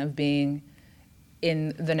consideration of being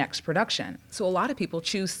in the next production. So a lot of people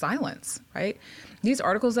choose silence, right? These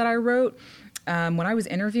articles that I wrote, when I was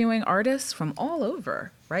interviewing artists from all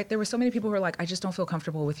over, right? There were so many people who were like, I just don't feel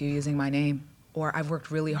comfortable with you using my name. Or I've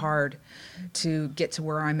worked really hard to get to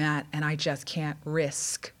where I'm at and I just can't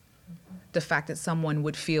risk the fact that someone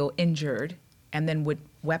would feel injured and then would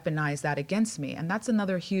weaponize that against me. And that's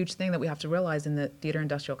another huge thing that we have to realize in the theater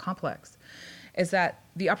industrial complex is that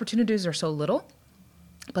the opportunities are so little,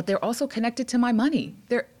 but they're also connected to my money.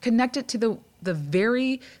 They're connected to the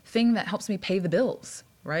very thing that helps me pay the bills,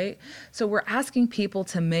 right? So we're asking people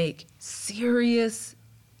to make serious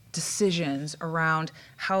decisions around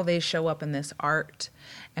how they show up in this art.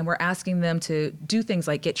 And we're asking them to do things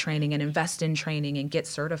like get training and invest in training and get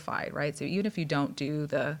certified, right? So even if you don't do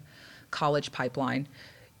the college pipeline,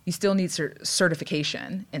 you still need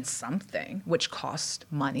certification in something, which costs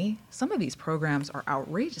money. Some of these programs are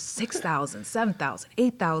outrageous, $6,000, $7,000,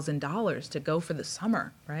 $8,000 to go for the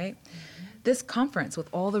summer, right? Mm-hmm. This conference with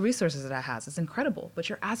all the resources that it has is incredible, but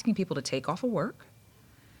you're asking people to take off of work,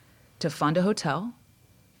 to fund a hotel,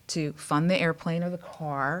 to fund the airplane or the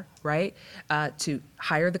car, right? To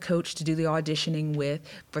hire the coach to do the auditioning with,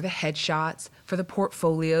 for the headshots, for the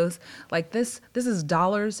portfolios. Like this is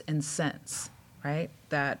dollars and cents, right?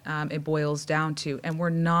 That it boils down to. And we're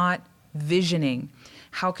not visioning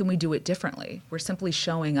how can we do it differently. We're simply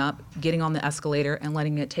showing up, getting on the escalator and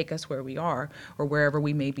letting it take us where we are or wherever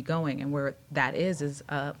we may be going. And where that is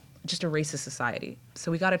just a racist society.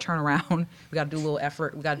 So we got to turn around. We got to do a little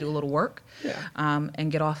effort. We got to do a little work,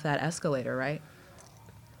 and get off that escalator, right?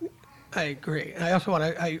 I agree. And I also want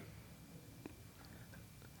to.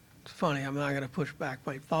 It's funny. I'm not going to push back.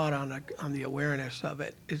 My thought on the awareness of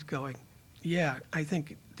it is going. Yeah, I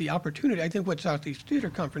think the opportunity. I think what Southeast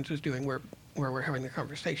Theater Conference is doing, where we're having the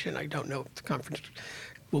conversation. I don't know if the conference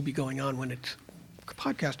will be going on when its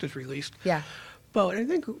podcast is released. Yeah. But I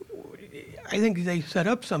think they set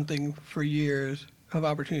up something for years of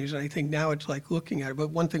opportunities, and I think now it's like looking at it. But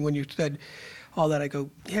one thing when you said all that, I go,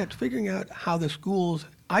 yeah, it's figuring out how the schools,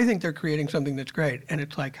 I think they're creating something that's great, and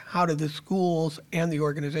it's like how do the schools and the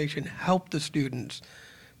organization help the students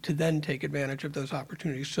to then take advantage of those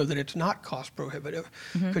opportunities so that it's not cost prohibitive.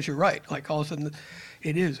 Because you're right, like all of a sudden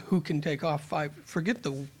it is who can take off forget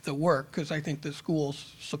the work, because I think the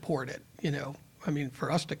schools support it, I mean,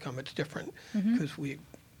 for us to come, it's different because we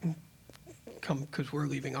come because we're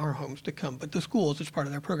leaving our homes to come. But the schools, it's part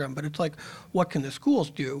of their program. But it's like, what can the schools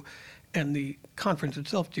do and the conference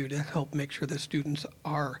itself do to help make sure the students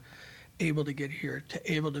are able to get here,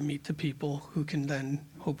 able to meet the people who can then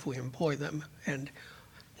hopefully employ them. And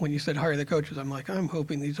when you said hire the coaches, I'm like, I'm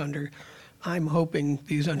hoping these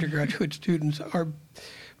undergraduate students are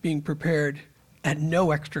being prepared at no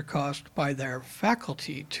extra cost by their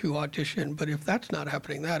faculty to audition. But if that's not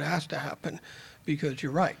happening, that has to happen, because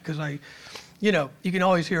you're right. Because you can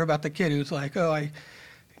always hear about the kid who's like, oh, I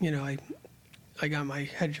got my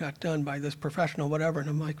headshot done by this professional, whatever. And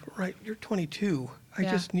I'm like, right, you're 22. I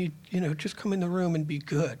just need, just come in the room and be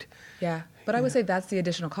good. Yeah, but I would say that's the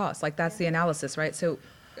additional cost. Like that's the analysis, right? So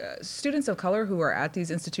students of color who are at these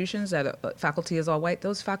institutions that faculty is all white,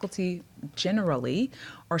 those faculty generally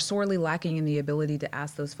are sorely lacking in the ability to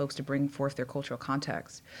ask those folks to bring forth their cultural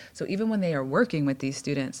context. So even when they are working with these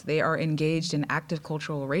students, they are engaged in active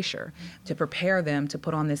cultural erasure to prepare them to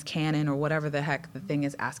put on this canon or whatever the heck the thing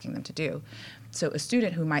is asking them to do. So a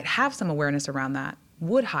student who might have some awareness around that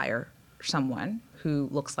would hire someone who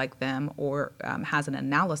looks like them or has an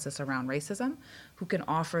analysis around racism who can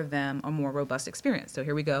offer them a more robust experience. So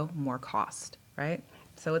here we go, more cost, right?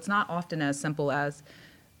 So it's not often as simple as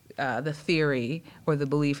the theory or the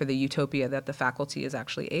belief or the utopia that the faculty is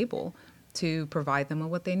actually able to provide them with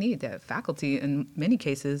what they need. The faculty, in many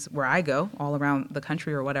cases where I go, all around the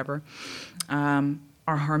country or whatever,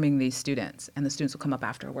 are harming these students. And the students will come up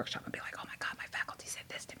after a workshop and be like, oh my God, my faculty said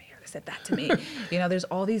this to me or they said that to me. You know, there's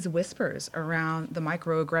all these whispers around the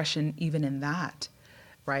microaggression even in that,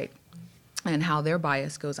 right? And how their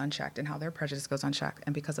bias goes unchecked and how their prejudice goes unchecked.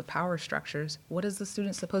 And because of power structures, what is the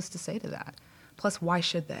student supposed to say to that? Plus, why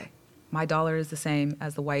should they? My dollar is the same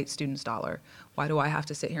as the white student's dollar. Why do I have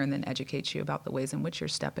to sit here and then educate you about the ways in which you're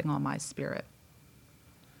stepping on my spirit?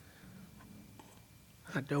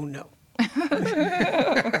 I don't know.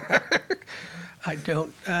 I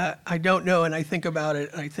don't know, and I think about it.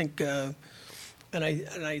 I think, and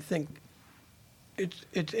I think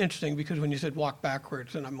it's interesting because when you said walk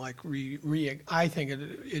backwards, and I'm like, I think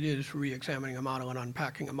it is re-examining a model and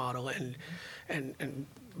unpacking a model and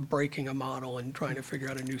breaking a model and trying to figure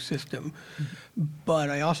out a new system. But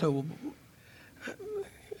I also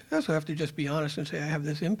have to just be honest and say I have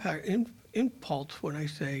this impulse when I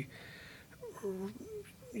say,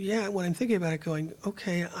 yeah, when I'm thinking about it, going,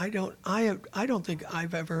 okay, I don't think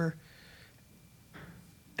I've ever,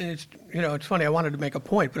 and it's, you know, it's funny, I wanted to make a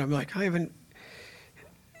point, but I'm like, I haven't,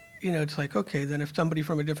 you know, it's like, okay, then if somebody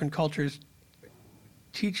from a different culture is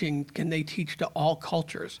teaching, can they teach to all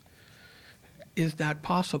cultures? Is that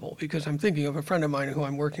possible? Because I'm thinking of a friend of mine who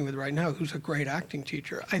I'm working with right now who's a great acting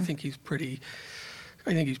teacher. I think he's pretty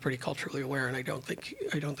culturally aware, and I don't think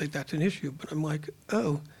that's an issue. But I'm like,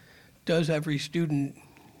 oh, does every student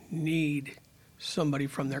need somebody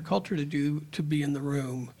from their culture to be in the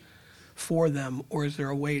room for them, or is there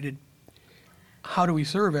a way to? How do we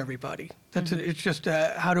serve everybody? It's just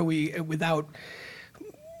how do we without.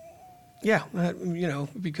 Yeah, you know,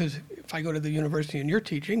 because if I go to the university and you're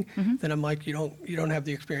teaching, then I'm like, you don't have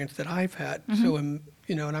the experience that I've had. So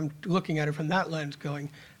you know, and I'm looking at it from that lens,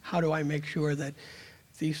 going, how do I make sure that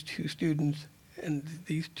these two students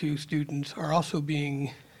are also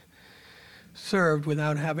being served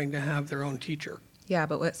without having to have their own teacher? Yeah,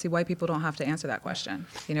 but see, white people don't have to answer that question.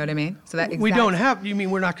 You know what I mean? So that we don't have. You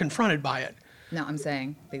mean we're not confronted by it? No, I'm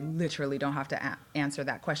saying they literally don't have to answer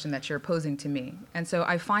that question that you're posing to me. And so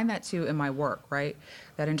I find that too in my work, right?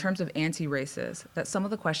 That in terms of anti-racist, that some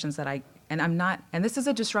of the questions that and this is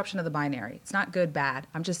a disruption of the binary. It's not good, bad.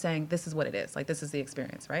 I'm just saying this is what it is. Like, this is the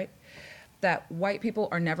experience, right? That white people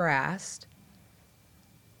are never asked,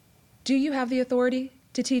 do you have the authority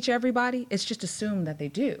to teach everybody? It's just assumed that they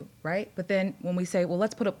do, right? But then when we say, well,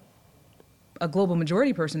 let's put a global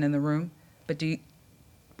majority person in the room, but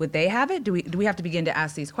would they have it? Do we have to begin to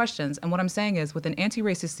ask these questions? And what I'm saying is, with an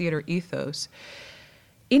anti-racist theater ethos,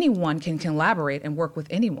 anyone can collaborate and work with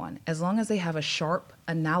anyone as long as they have a sharp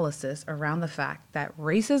analysis around the fact that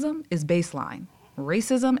racism is baseline.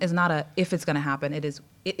 Racism is not if it's going to happen, it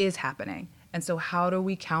is happening. And so how do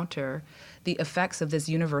we counter the effects of this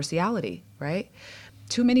universality, right?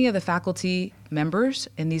 Too many of the faculty members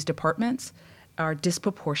in these departments are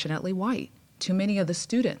disproportionately white. Too many of the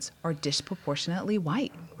students are disproportionately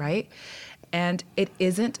white, right? And it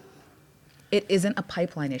isn't a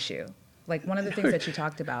pipeline issue. Like one of the things that you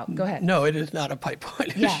talked about. Go ahead. No, it is not a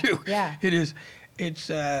pipeline issue. Yeah.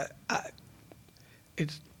 It's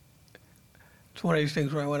one of these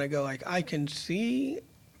things where I want to go, like, I can see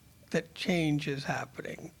that change is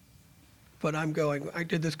happening, but I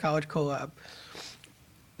did this college collab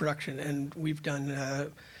production, and we've done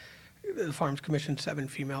the Farms commissioned 7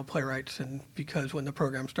 female playwrights, and because when the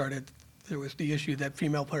program started, there was the issue that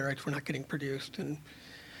female playwrights were not getting produced, and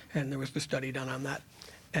there was the study done on that.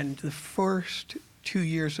 And the first 2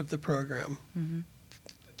 years of the program,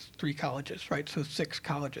 3 colleges, right? So 6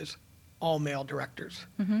 colleges, all male directors.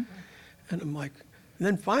 And I'm like, and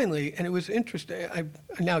then finally, and it was interesting, I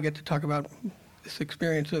now get to talk about this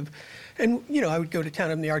experience of, and you know, I would go to town,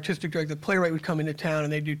 I'm the artistic director, the playwright would come into town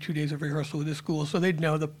and they'd do 2 days of rehearsal with the school, so they'd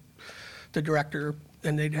know the director,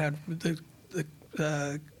 and they'd have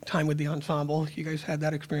the time with the ensemble. You guys had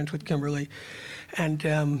that experience with Kimberly, and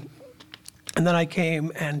then I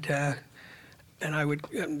came and I would,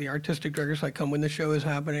 the artistic director, so I come when the show is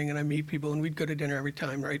happening, and I meet people, and we'd go to dinner every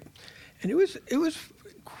time, right? And it was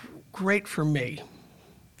great for me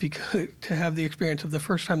because to have the experience of the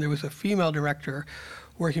first time there was a female director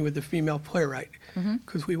working with the female playwright,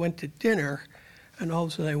 because we went to dinner, and all of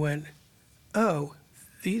a sudden I went, oh,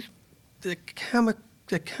 the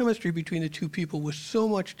chemistry between the 2 people was so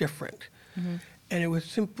much different, and it was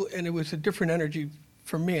simple, and it was a different energy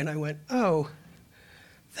for me, and I went, oh,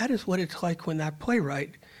 that is what it's like when that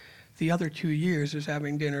playwright, the other 2 years, is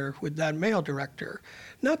having dinner with that male director.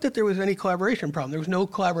 Not that there was any collaboration problem. There was no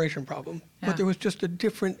collaboration problem. Yeah. But there was just a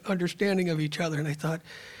different understanding of each other. And I thought,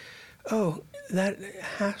 oh, that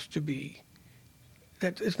has to be,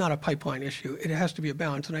 that it's not a pipeline issue. It has to be a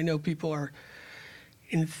balance. And I know people are,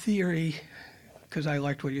 in theory, because I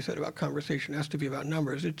liked what you said about conversation, it has to be about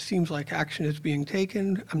numbers. It seems like action is being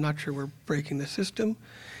taken. I'm not sure we're breaking the system.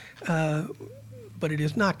 But it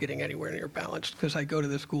is not getting anywhere near balanced, because I go to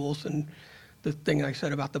the schools, and the thing I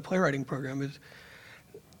said about the playwriting program is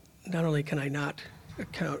not only can I not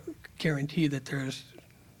guarantee that there's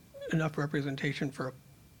enough representation for a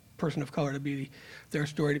person of color to be their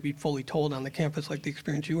story to be fully told on the campus, like the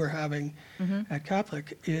experience you were having at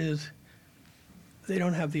Catholic, is they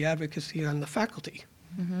don't have the advocacy on the faculty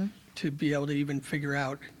to be able to even figure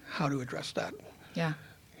out how to address that. Yeah.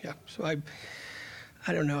 Yeah. So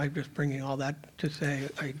I don't know. I'm just bringing all that to say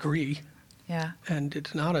I agree. Yeah. And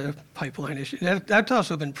it's not a pipeline issue. That's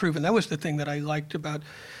also been proven. That was the thing that I liked about,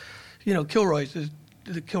 Kilroy's is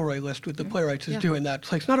the Kilroy list with the playwrights is doing that.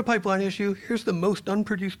 It's like, it's not a pipeline issue. Here's the most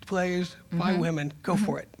unproduced plays by women. Go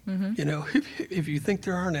for it. If you think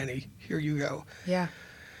there aren't any, here you go. Yeah.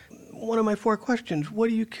 One of my 4 questions: what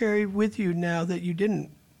do you carry with you now that you didn't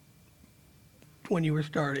when you were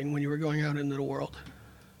starting, when you were going out into the world?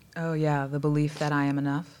 Oh, yeah, the belief that I am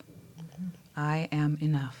enough. I am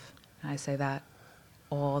enough. I say that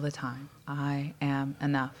all the time. I am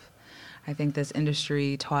enough. I think this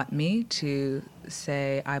industry taught me to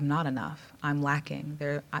say I'm not enough. I'm lacking.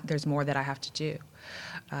 There's more that I have to do.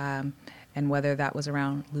 And whether that was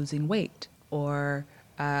around losing weight or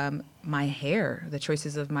my hair, the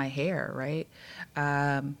choices of my hair, right?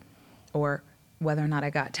 Or whether or not I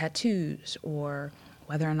got tattoos, or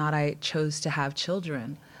whether or not I chose to have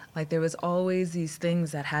children. Like, there was always these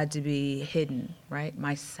things that had to be hidden, right?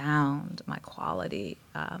 My sound, my quality,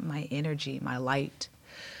 my energy, my light.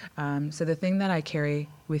 So the thing that I carry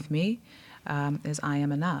with me is I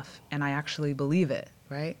am enough, and I actually believe it,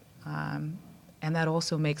 right? And that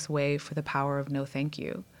also makes way for the power of no thank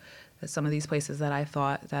you. That some of these places that I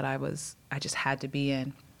thought that I just had to be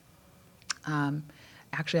in,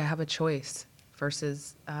 actually I have a choice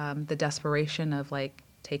versus the desperation of like,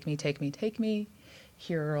 take me, take me, take me.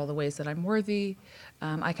 Here are all the ways that I'm worthy.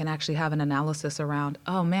 I can actually have an analysis around,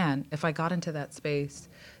 oh man, if I got into that space,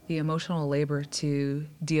 the emotional labor to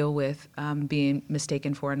deal with being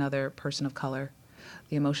mistaken for another person of color,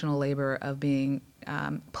 the emotional labor of being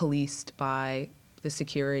policed by the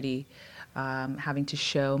security, having to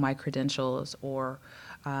show my credentials, or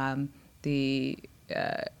am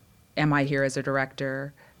I here as a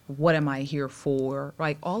director? What am I here for?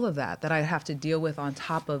 Like, all of that I have to deal with on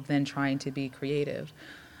top of then trying to be creative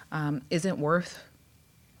isn't worth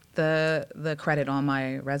the credit on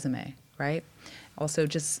my resume, right? Also,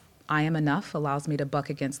 just I am enough allows me to buck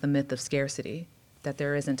against the myth of scarcity, that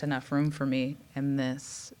there isn't enough room for me in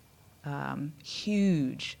this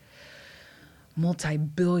huge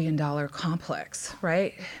multi-billion-dollar complex,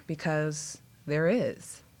 right? Because there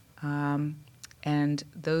is. And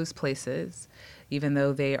those places, even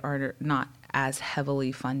though they are not as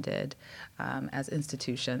heavily funded as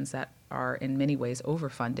institutions that are in many ways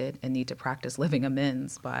overfunded and need to practice living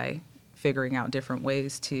amends by figuring out different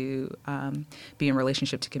ways to be in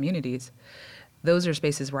relationship to communities, those are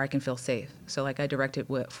spaces where I can feel safe. So like I directed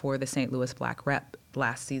for the St. Louis Black Rep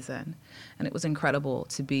last season, and it was incredible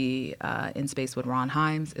to be in space with Ron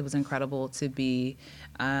Himes. It was incredible to be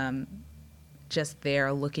just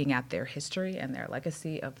there looking at their history and their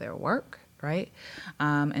legacy of their work, right?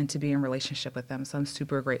 And to be in relationship with them. So I'm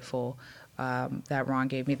super grateful that Ron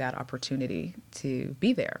gave me that opportunity to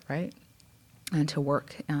be there, right? And to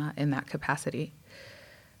work in that capacity.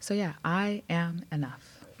 So yeah, I am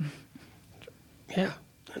enough. Yeah,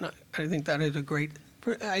 and I think that is a great,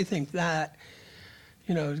 I think that,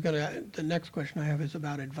 the next question I have is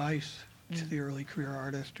about advice to the early career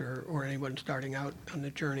artist or anyone starting out on the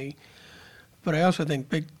journey. But I also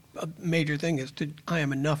think a major thing is I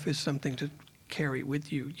am enough is something to carry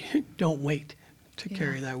with you. Don't wait to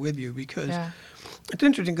carry that with you, because it's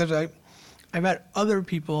interesting, because I've had other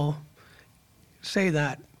people say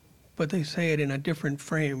that, but they say it in a different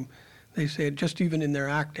frame. They say it just even in their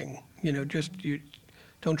acting, you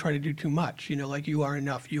don't try to do too much, like you are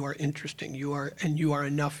enough, you are interesting, you are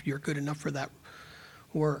enough, you're good enough for that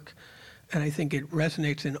work. And I think it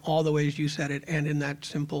resonates in all the ways you said it, and in that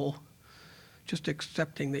simple, just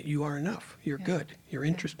accepting that you are enough, you're good, you're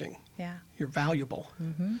interesting, you're valuable.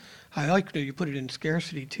 Mm-hmm. I like that you put it in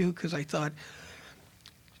scarcity too, because I thought,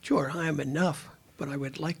 sure, I am enough, but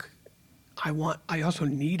I also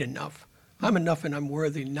need enough. I'm enough and I'm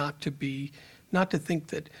worthy not to think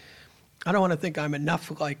that, I don't want to think I'm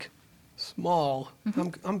enough like small.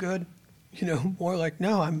 I'm good. More like,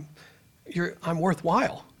 no, I'm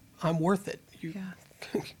worthwhile. I'm worth it. You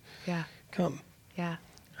Yeah. come. Yeah.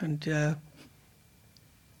 And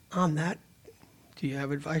on that, do you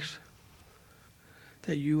have advice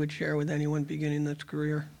that you would share with anyone beginning this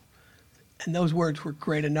career? And those words were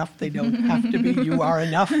great enough. They don't have to be. You are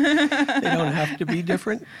enough. They don't have to be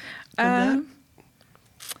different than that.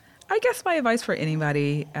 I guess my advice for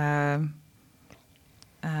anybody in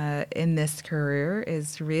this career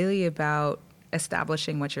is really about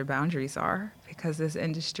establishing what your boundaries are, because this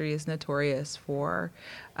industry is notorious for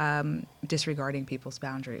disregarding people's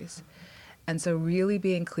boundaries. And so really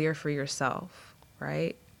being clear for yourself,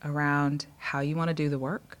 right, around how you want to do the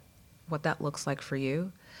work, what that looks like for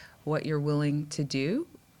you, what you're willing to do,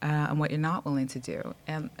 and what you're not willing to do.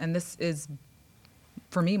 And this is,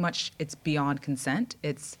 for me, it's beyond consent.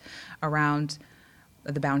 It's around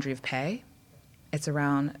the boundary of pay. It's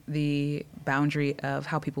around the boundary of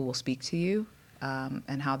how people will speak to you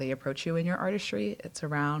and how they approach you in your artistry. It's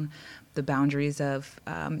around the boundaries of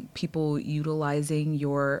people utilizing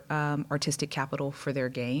your artistic capital for their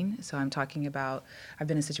gain. So I'm talking about, I've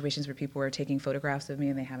been in situations where people are taking photographs of me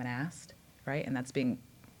and they haven't asked, right? And that's being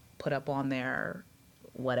put up on their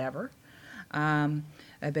whatever.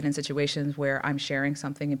 I've been in situations where I'm sharing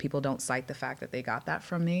something and people don't cite the fact that they got that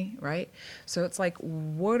from me, right? So it's like,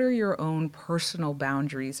 what are your own personal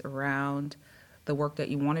boundaries around the work that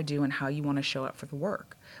you want to do and how you want to show up for the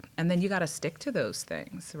work? And then you got to stick to those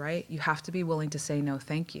things, right? You have to be willing to say no,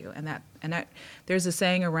 thank you. And that there's a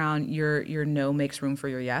saying around your no makes room for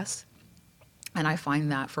your yes. And I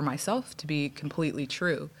find that for myself to be completely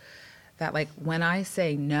true. That like when I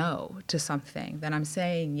say no to something, then I'm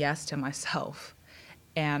saying yes to myself.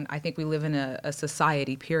 And I think we live in a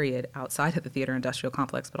society, period, outside of the theater industrial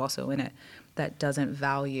complex, but also in it, that doesn't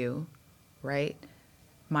value, right,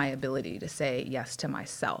 my ability to say yes to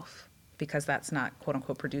myself, because that's not, quote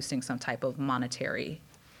unquote, producing some type of monetary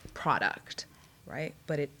product, right?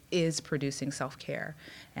 But it is producing self-care.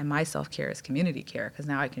 And my self-care is community care, because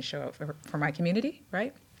now I can show up for my community,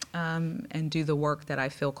 right? And do the work that I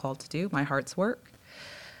feel called to do, my heart's work.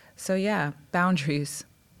 So yeah, boundaries,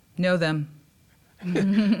 know them.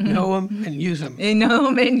 Know them and use them. Know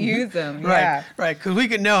them and use them, yeah. Right, because we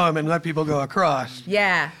can know them and let people go across.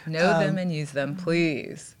 Yeah, know them and use them,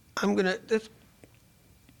 please. This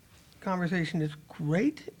conversation is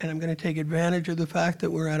great, and I'm going to take advantage of the fact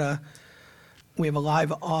that we have a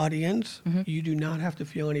live audience. Mm-hmm. You do not have to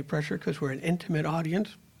feel any pressure because we're an intimate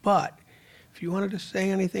audience, but if you wanted to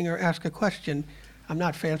say anything or ask a question, I'm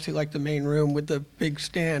not fancy like the main room with the big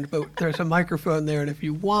stand, but there's a microphone there, and if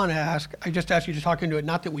you want to ask, I just ask you to talk into it,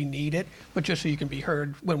 not that we need it, but just so you can be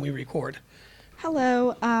heard when we record.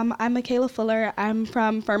 Hello, I'm Michaela Fuller. I'm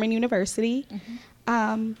from Furman University.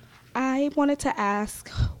 Mm-hmm. I wanted to ask,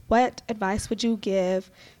 what advice would you give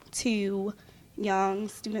to young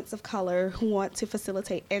students of color who want to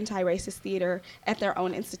facilitate anti-racist theater at their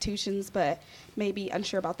own institutions, but maybe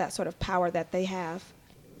unsure about that sort of power that they have?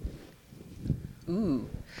 Ooh.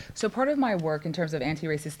 So part of my work in terms of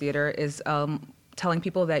anti-racist theater is telling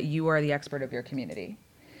people that you are the expert of your community.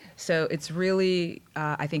 So it's really,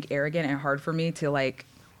 I think, arrogant and hard for me to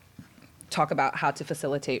talk about how to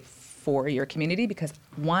facilitate for your community, because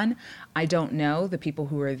one, I don't know the people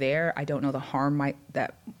who are there. I don't know the harm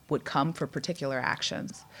that would come for particular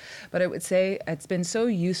actions. But I would say it's been so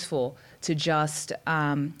useful to just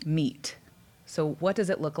meet. So what does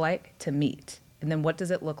it look like to meet? And then what does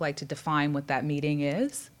it look like to define what that meeting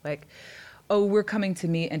is? Like, oh, we're coming to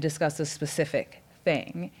meet and discuss a specific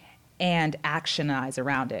thing and actionize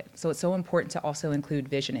around it. So it's so important to also include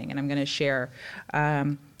visioning. And I'm going to share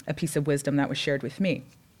a piece of wisdom that was shared with me,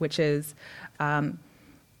 which is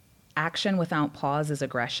action without pause is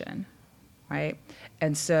aggression, right?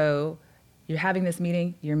 And so you're having this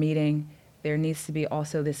meeting, you're meeting, there needs to be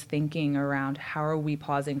also this thinking around how are we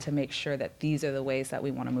pausing to make sure that these are the ways that we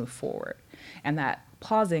want to move forward. And that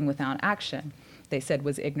pausing without action, they said,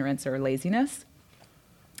 was ignorance or laziness.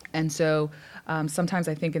 And so sometimes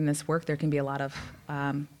I think in this work there can be a lot of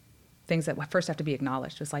things that first have to be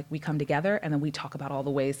acknowledged. It's like we come together and then we talk about all the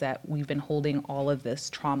ways that we've been holding all of this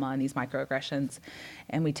trauma and these microaggressions,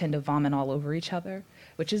 and we tend to vomit all over each other,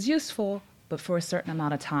 which is useful, but for a certain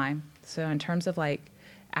amount of time. So in terms of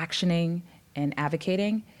actioning and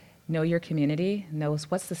advocating, know your community, knows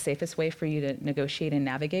what's the safest way for you to negotiate and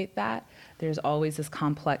navigate that. There's always this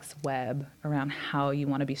complex web around how you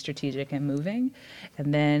want to be strategic and moving,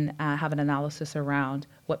 and then have an analysis around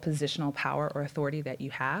what positional power or authority that you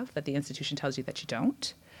have that the institution tells you that you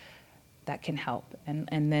don't. That can help,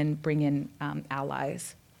 and then bring in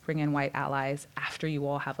allies, bring in white allies after you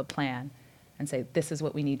all have a plan and say, this is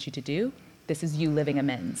what we need you to do. This is you living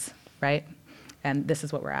amends, right? And this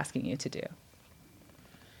is what we're asking you to do.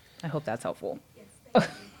 I hope that's helpful. Yes,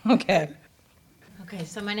 Okay. Okay,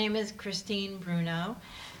 so my name is Christine Bruno.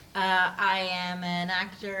 I am an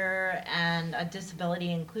actor and a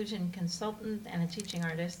disability inclusion consultant and a teaching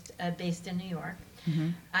artist based in New York. Mm-hmm.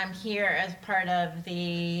 I'm here as part of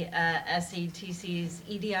the SETC's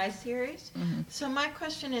EDI series. Mm-hmm. So my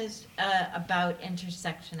question is about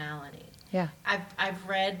intersectionality. Yeah. I've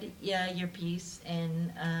read your piece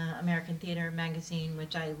in American Theatre magazine,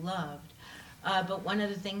 which I loved. But one of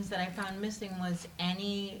the things that I found missing was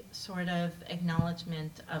any sort of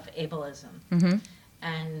acknowledgement of ableism Mm-hmm.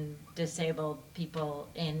 and disabled people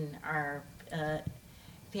in our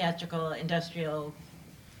theatrical industrial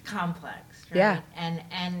complex, right? Yeah.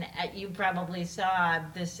 And you probably saw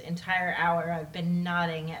this entire hour I've been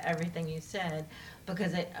nodding at everything you said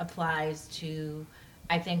because it applies to,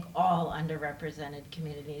 I think, all underrepresented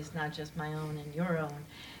communities, not just my own and your own.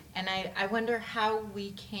 And I wonder how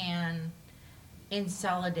we can, in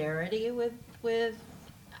solidarity with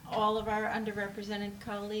all of our underrepresented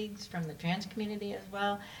colleagues from the trans community as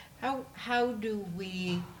well, how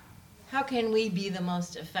can we be the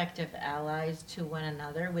most effective allies to one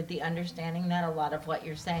another with the understanding that a lot of what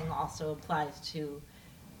you're saying also applies to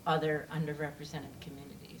other underrepresented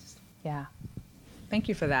communities? Yeah. Thank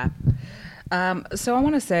you for that. So I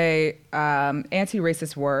want to say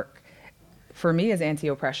anti-racist work, for me, is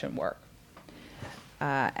anti-oppression work.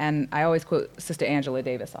 And I always quote Sister Angela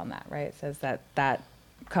Davis on that, right? It says that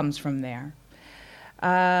comes from there.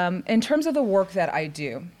 In terms of the work that I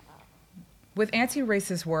do, with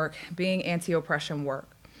anti-racist work being anti-oppression work,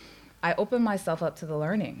 I open myself up to the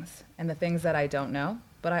learnings and the things that I don't know,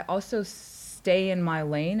 but I also stay in my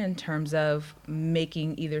lane in terms of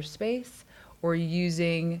making either space or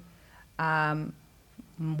using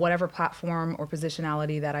whatever platform or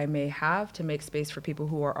positionality that I may have to make space for people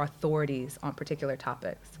who are authorities on particular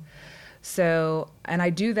topics. So, and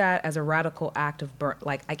I do that as a radical act of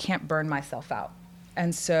I can't burn myself out.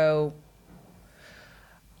 And so,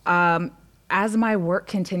 as my work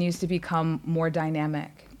continues to become more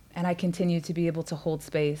dynamic and I continue to be able to hold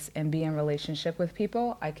space and be in relationship with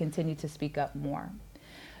people, I continue to speak up more.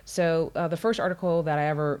 So the first article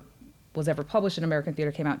that was ever published in American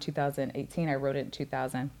Theatre came out in 2018. I wrote it in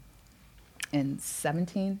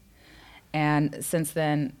 2017. And since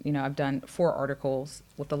then, I've done 4 articles,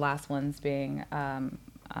 with the last ones being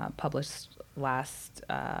published last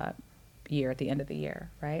year, at the end of the year,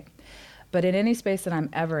 right? But in any space that I'm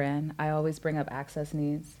ever in, I always bring up access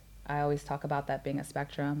needs. I always talk about that being a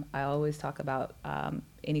spectrum. I always talk about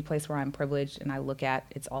any place where I'm privileged and I look at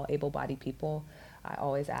it's all able-bodied people. I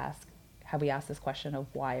always have we asked this question of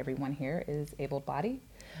why everyone here is able-bodied?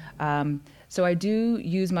 So I do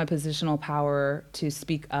use my positional power to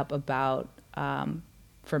speak up about,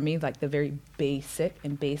 for me, like the very basic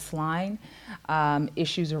and baseline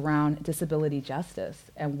issues around disability justice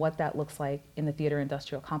and what that looks like in the theater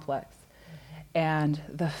industrial complex. And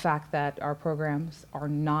the fact that our programs are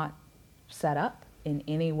not set up in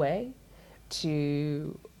any way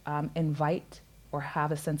to invite or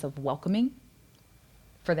have a sense of welcoming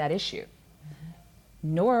for that issue.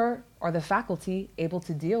 Nor are the faculty able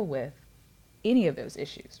to deal with any of those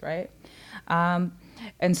issues, right?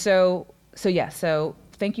 And so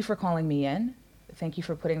thank you for calling me in. Thank you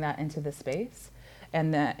for putting that into the space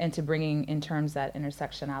and to bringing in terms that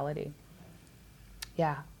intersectionality.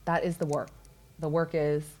 Yeah, that is the work. The work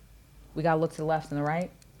is we gotta look to the left and the right,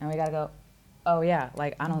 and we gotta go, oh yeah,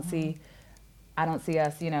 like I don't see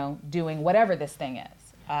us, doing whatever this thing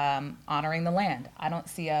is, honoring the land. I don't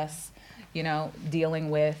see us, dealing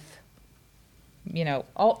with,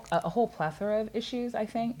 a whole plethora of issues, I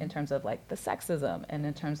think, in terms of like the sexism and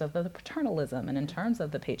in terms of the paternalism and in terms of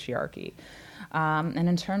the patriarchy, and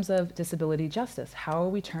in terms of disability justice. How are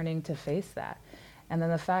we turning to face that? And then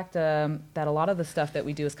the fact that a lot of the stuff that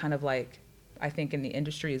we do is kind of like, I think in the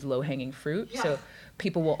industry is low-hanging fruit. Yeah. So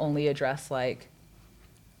people will only address like,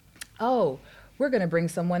 oh, we're going to bring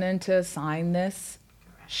someone in to sign this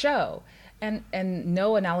show. And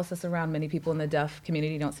no analysis around many people in the deaf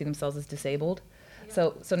community don't see themselves as disabled. Yeah.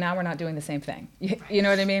 So now we're not doing the same thing. You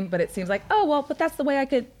know what I mean? But it seems like, oh, well, but that's the way I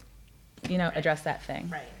could, address that thing.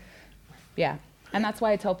 Right. Yeah. And that's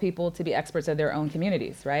why I tell people to be experts of their own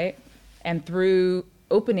communities, right? And through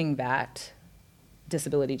opening that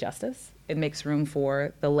disability justice, it makes room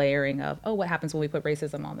for the layering of, oh, what happens when we put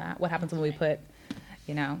racism on that? What happens when we put,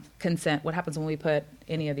 consent? What happens when we put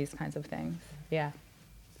any of these kinds of things? Yeah.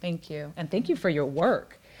 Thank you. And thank you for your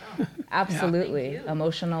work. Oh. Absolutely. Yeah.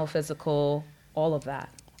 Emotional, physical, all of that.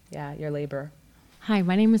 Yeah, your labor. Hi,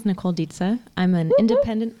 my name is Nicole Dietze. I'm an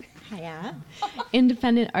independent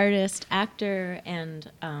artist, actor,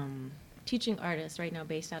 and teaching artist right now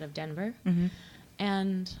based out of Denver. Mm-hmm.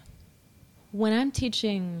 And when I'm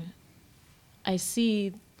teaching, I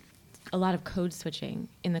see a lot of code switching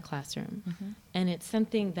in the classroom. Mm-hmm. And it's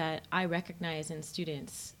something that I recognize in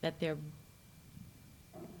students that they're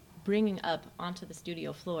bringing up onto the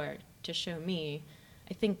studio floor to show me,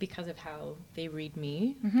 I think because of how they read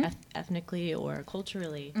me, mm-hmm. ethnically or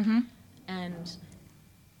culturally. Mm-hmm. And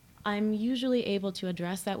I'm usually able to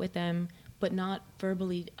address that with them, but not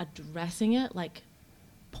verbally addressing it, like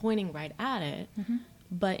pointing right at it, mm-hmm.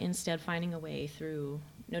 but instead finding a way through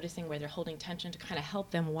noticing where they're holding tension to kind of help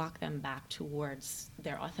them walk them back towards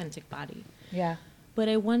their authentic body. Yeah. But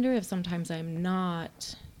I wonder if sometimes I'm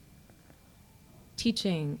not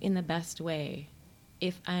teaching in the best way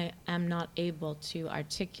if I am not able to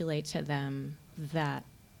articulate to them that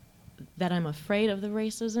I'm afraid of the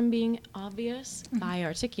racism being obvious mm-hmm. by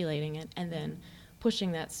articulating it and then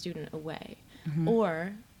pushing that student away. Mm-hmm.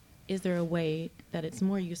 Or is there a way that it's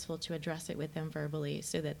more useful to address it with them verbally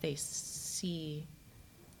so that they see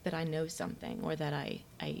that I know something or that I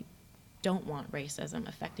don't want racism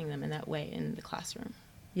affecting them in that way in the classroom?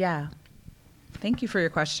 Yeah. Thank you for your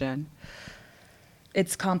question.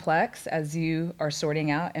 It's complex as you are sorting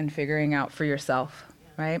out and figuring out for yourself,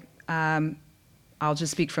 right? I'll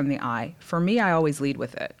just speak from the I. For me, I always lead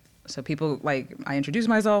with it. So people, I introduce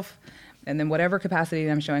myself, and then whatever capacity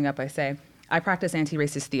I'm showing up, I say, I practice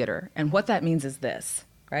anti-racist theater. And what that means is this,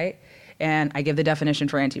 right? And I give the definition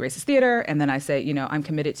for anti-racist theater, and then I say, I'm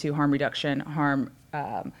committed to harm reduction, harm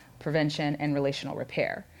prevention, and relational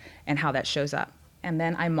repair, and how that shows up. And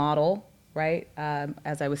then I model, right,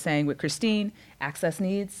 as I was saying with Christine, access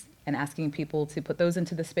needs, and asking people to put those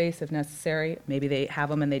into the space if necessary. Maybe they have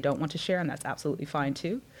them and they don't want to share, and that's absolutely fine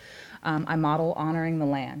too. I model honoring the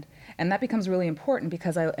land. And that becomes really important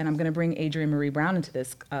because I'm going to bring Adrienne Maree Brown into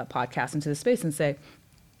this podcast, into this space, and say,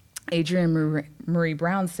 Adrienne Maree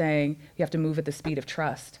Brown saying you have to move at the speed of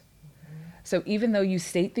trust. So even though you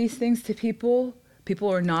state these things to people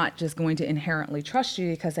are not just going to inherently trust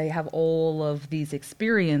you because they have all of these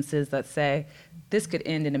experiences that say this could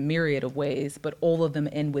end in a myriad of ways, but all of them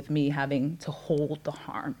end with me having to hold the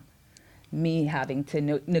harm, me having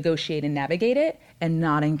to negotiate and navigate it, and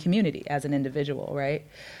not in community as an individual, right?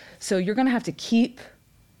 So you're going to have to keep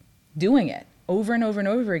doing it over and over and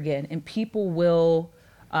over again, and people will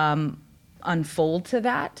unfold to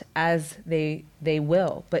that as they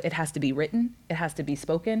will, but it has to be written, it has to be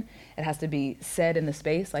spoken, it has to be said in the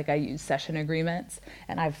space. Like I use session agreements,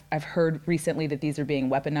 and I've heard recently that these are being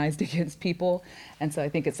weaponized against people, and so I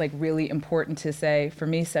think it's really important to say, for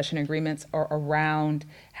me, session agreements are around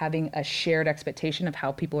having a shared expectation of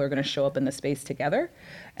how people are going to show up in the space together,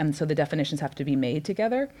 and so the definitions have to be made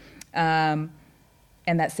together.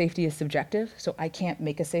 And that safety is subjective, so I can't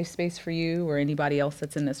make a safe space for you or anybody else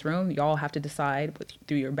that's in this room. You all have to decide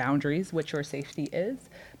through your boundaries what your safety is,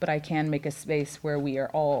 but I can make a space where we are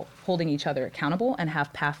all holding each other accountable and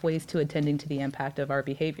have pathways to attending to the impact of our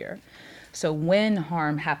behavior. So when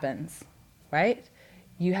harm happens, right,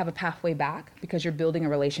 you have a pathway back because you're building a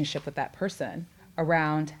relationship with that person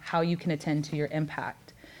around how you can attend to your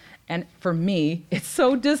impact. And for me, it's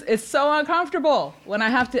so uncomfortable when I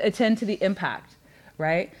have to attend to the impact.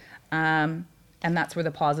 Right? And that's where the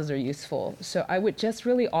pauses are useful. So I would just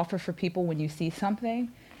really offer for people, when you see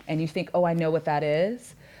something and you think, oh, I know what that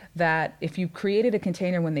is, that if you created a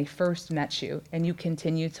container when they first met you and you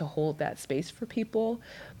continue to hold that space for people,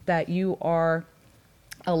 that you are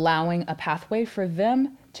allowing a pathway for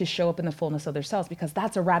them to show up in the fullness of themselves, because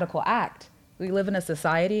that's a radical act. We live in a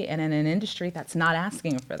society and in an industry that's not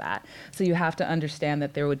asking for that. So you have to understand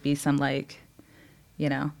that there would be some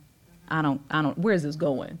I don't, where's this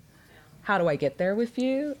going? How do I get there with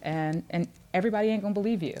you? And everybody ain't gonna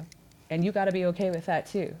believe you. And you gotta be okay with that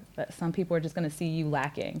too. That some people are just gonna see you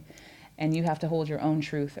lacking. And you have to hold your own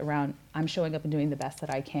truth around, I'm showing up and doing the best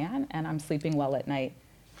that I can, and I'm sleeping well at night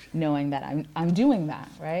knowing that I'm doing that,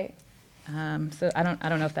 right? So I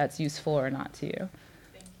don't know if that's useful or not to you.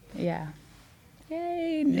 Thank you. Yeah.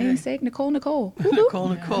 Yay, namesake, Nicole. Nicole. That's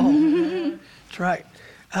right.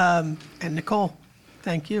 And Nicole,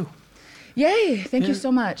 thank you. Yay! Thank you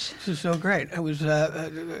so much. This is so great. It was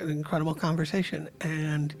an incredible conversation,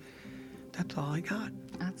 and that's all I got.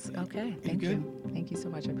 That's okay. Thank you. Thank you so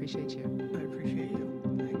much. I appreciate you. I appreciate you.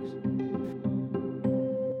 Thanks.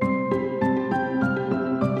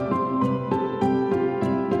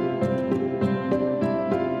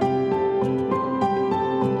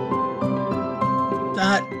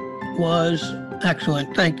 That was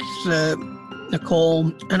excellent. Thanks,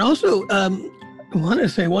 Nicole. And also, I want to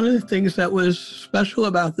say one of the things that was special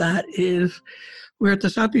about that is we're at the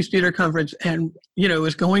Southeast Theatre Conference, and, you know, it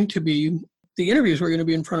was going to be, the interviews were going to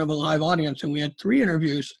be in front of a live audience, and we had 3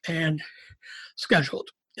 interviews and scheduled.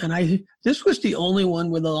 And this was the only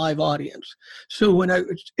one with a live audience. So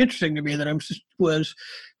it's interesting to me that was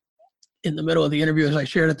in the middle of the interview, as I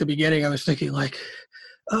shared at the beginning, I was thinking like,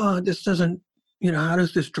 oh, this doesn't, you know, how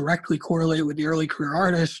does this directly correlate with the early career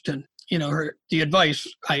artist? And, you know, the advice,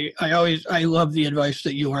 I love the advice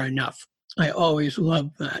that you are enough. I always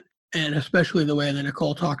love that. And especially the way that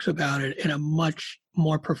Nicole talks about it in a much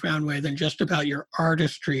more profound way than just about your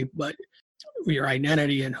artistry, but your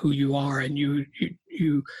identity and who you are, and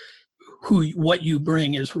what you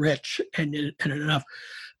bring is rich and enough.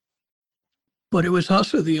 But it was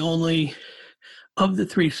also the only, of the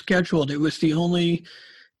 3 scheduled, it was the only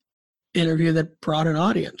interview that brought an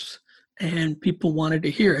audience, and people wanted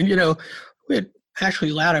to hear. And, you know, we had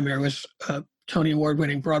Ashley Latimer was a Tony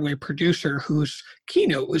Award-winning Broadway producer whose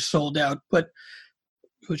keynote was sold out, but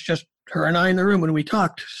it was just her and I in the room when we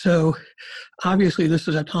talked. So obviously this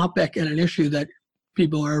is a topic and an issue that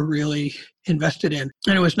people are really invested in.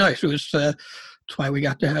 And it was nice. It was, that's why we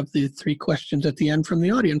got to have the 3 questions at the end from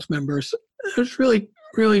the audience members. I was really,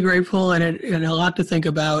 really grateful, and a lot to think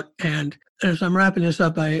about. And as I'm wrapping this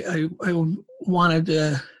up, I wanted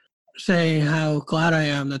to say how glad I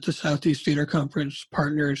am that the Southeast Theatre Conference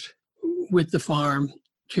partners with the Farm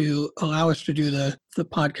to allow us to do the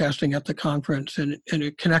podcasting at the conference. And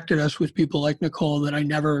it connected us with people like Nicole that I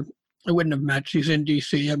wouldn't have met. She's in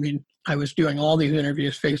DC. I mean, I was doing all these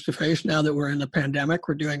interviews face to face. Now that we're in the pandemic,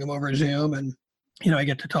 we're doing them over Zoom. And, you know, I'm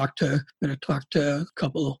going to talk to a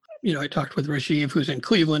couple, you know, I talked with Rajiv, who's in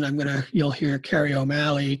Cleveland. You'll hear Carrie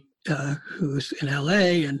O'Malley, who's in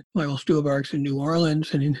LA, and Michael Stuhlbarg's in New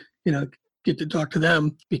Orleans, and, you know, get to talk to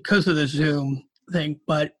them because of the Zoom thing.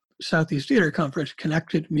 But Southeast Theatre Conference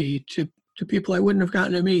connected me to people I wouldn't have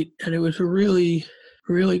gotten to meet. And it was a really,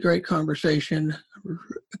 really great conversation. I'm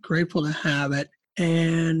grateful to have it.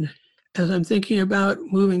 And as I'm thinking about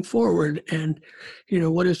moving forward and, you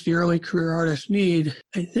know, what does the early career artist need?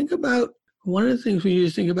 I think about one of the things we need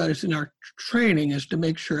to think about is in our training is to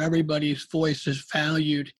make sure everybody's voice is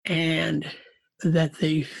valued and that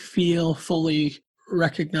they feel fully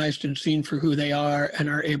recognized and seen for who they are and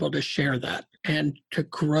are able to share that and to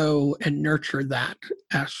grow and nurture that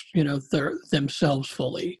as, you know, themselves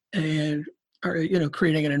fully, and are, you know,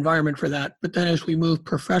 creating an environment for that. But then as we move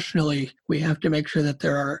professionally, we have to make sure that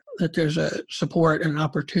there's a support and an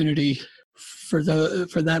opportunity for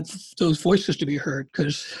those voices to be heard,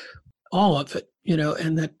 because all of it, you know,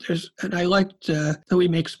 and I liked that we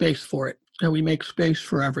make space for it, and we make space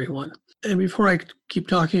for everyone. And before I keep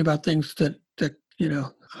talking about things that you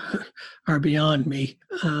know, are beyond me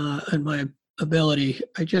and my ability,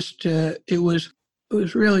 I just, it was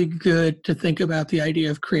really good to think about the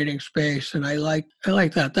idea of creating space. And I like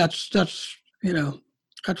that. That's, you know,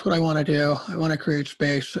 that's what I want to do. I want to create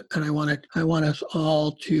space, and I want us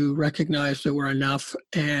all to recognize that we're enough.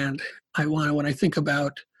 And when I think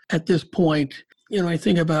about at this point, you know, I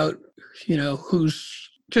think about, you know,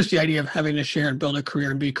 who's just the idea of having to share and build a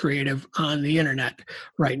career and be creative on the internet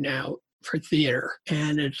right now for theater.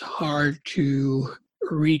 And it's hard to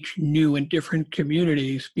reach new and different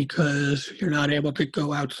communities because you're not able to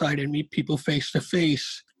go outside and meet people face to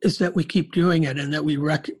face. Is that we keep doing it, and that we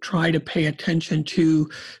try to pay attention to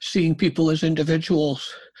seeing people as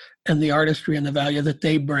individuals and the artistry and the value that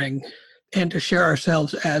they bring, and to share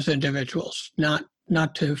ourselves as individuals, not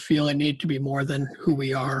to feel a need to be more than who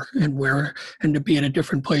we are and to be in a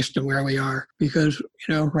different place than where we are. Because,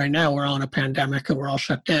 you know, right now we're all in a pandemic and we're all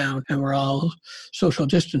shut down and we're all social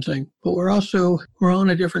distancing, but we're all in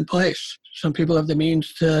a different place. Some people have the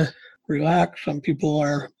means to relax. Some people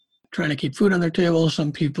are trying to keep food on their table.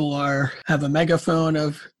 Some people have a megaphone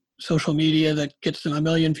of social media that gets them 1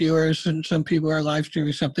 million viewers, and some people are live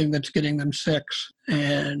streaming something that's getting them 6.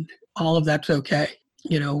 And all of that's okay.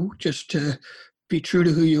 You know, just to be true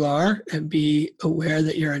to who you are and be aware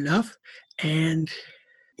that you're enough, and,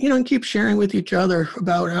 you know, and keep sharing with each other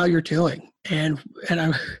about how you're doing. And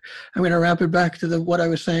I'm going to wrap it back to what I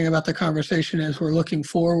was saying about the conversation as we're looking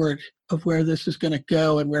forward of where this is going to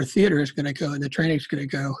go and where theater is going to go and the training is going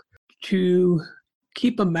to go. to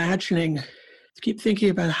keep thinking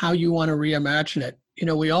about how you want to reimagine it.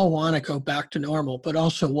 We all want to go back to normal, but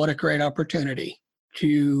also what a great opportunity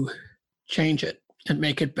to change it and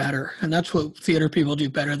make it better. And that's what theater people do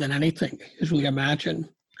better than anything, is we imagine,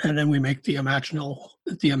 and then we make the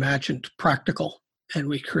imagined practical, and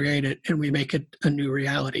we create it and we make it a new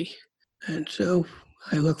reality. And so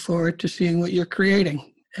I look forward to seeing what you're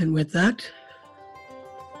creating. And with that,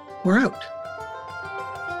 we're out.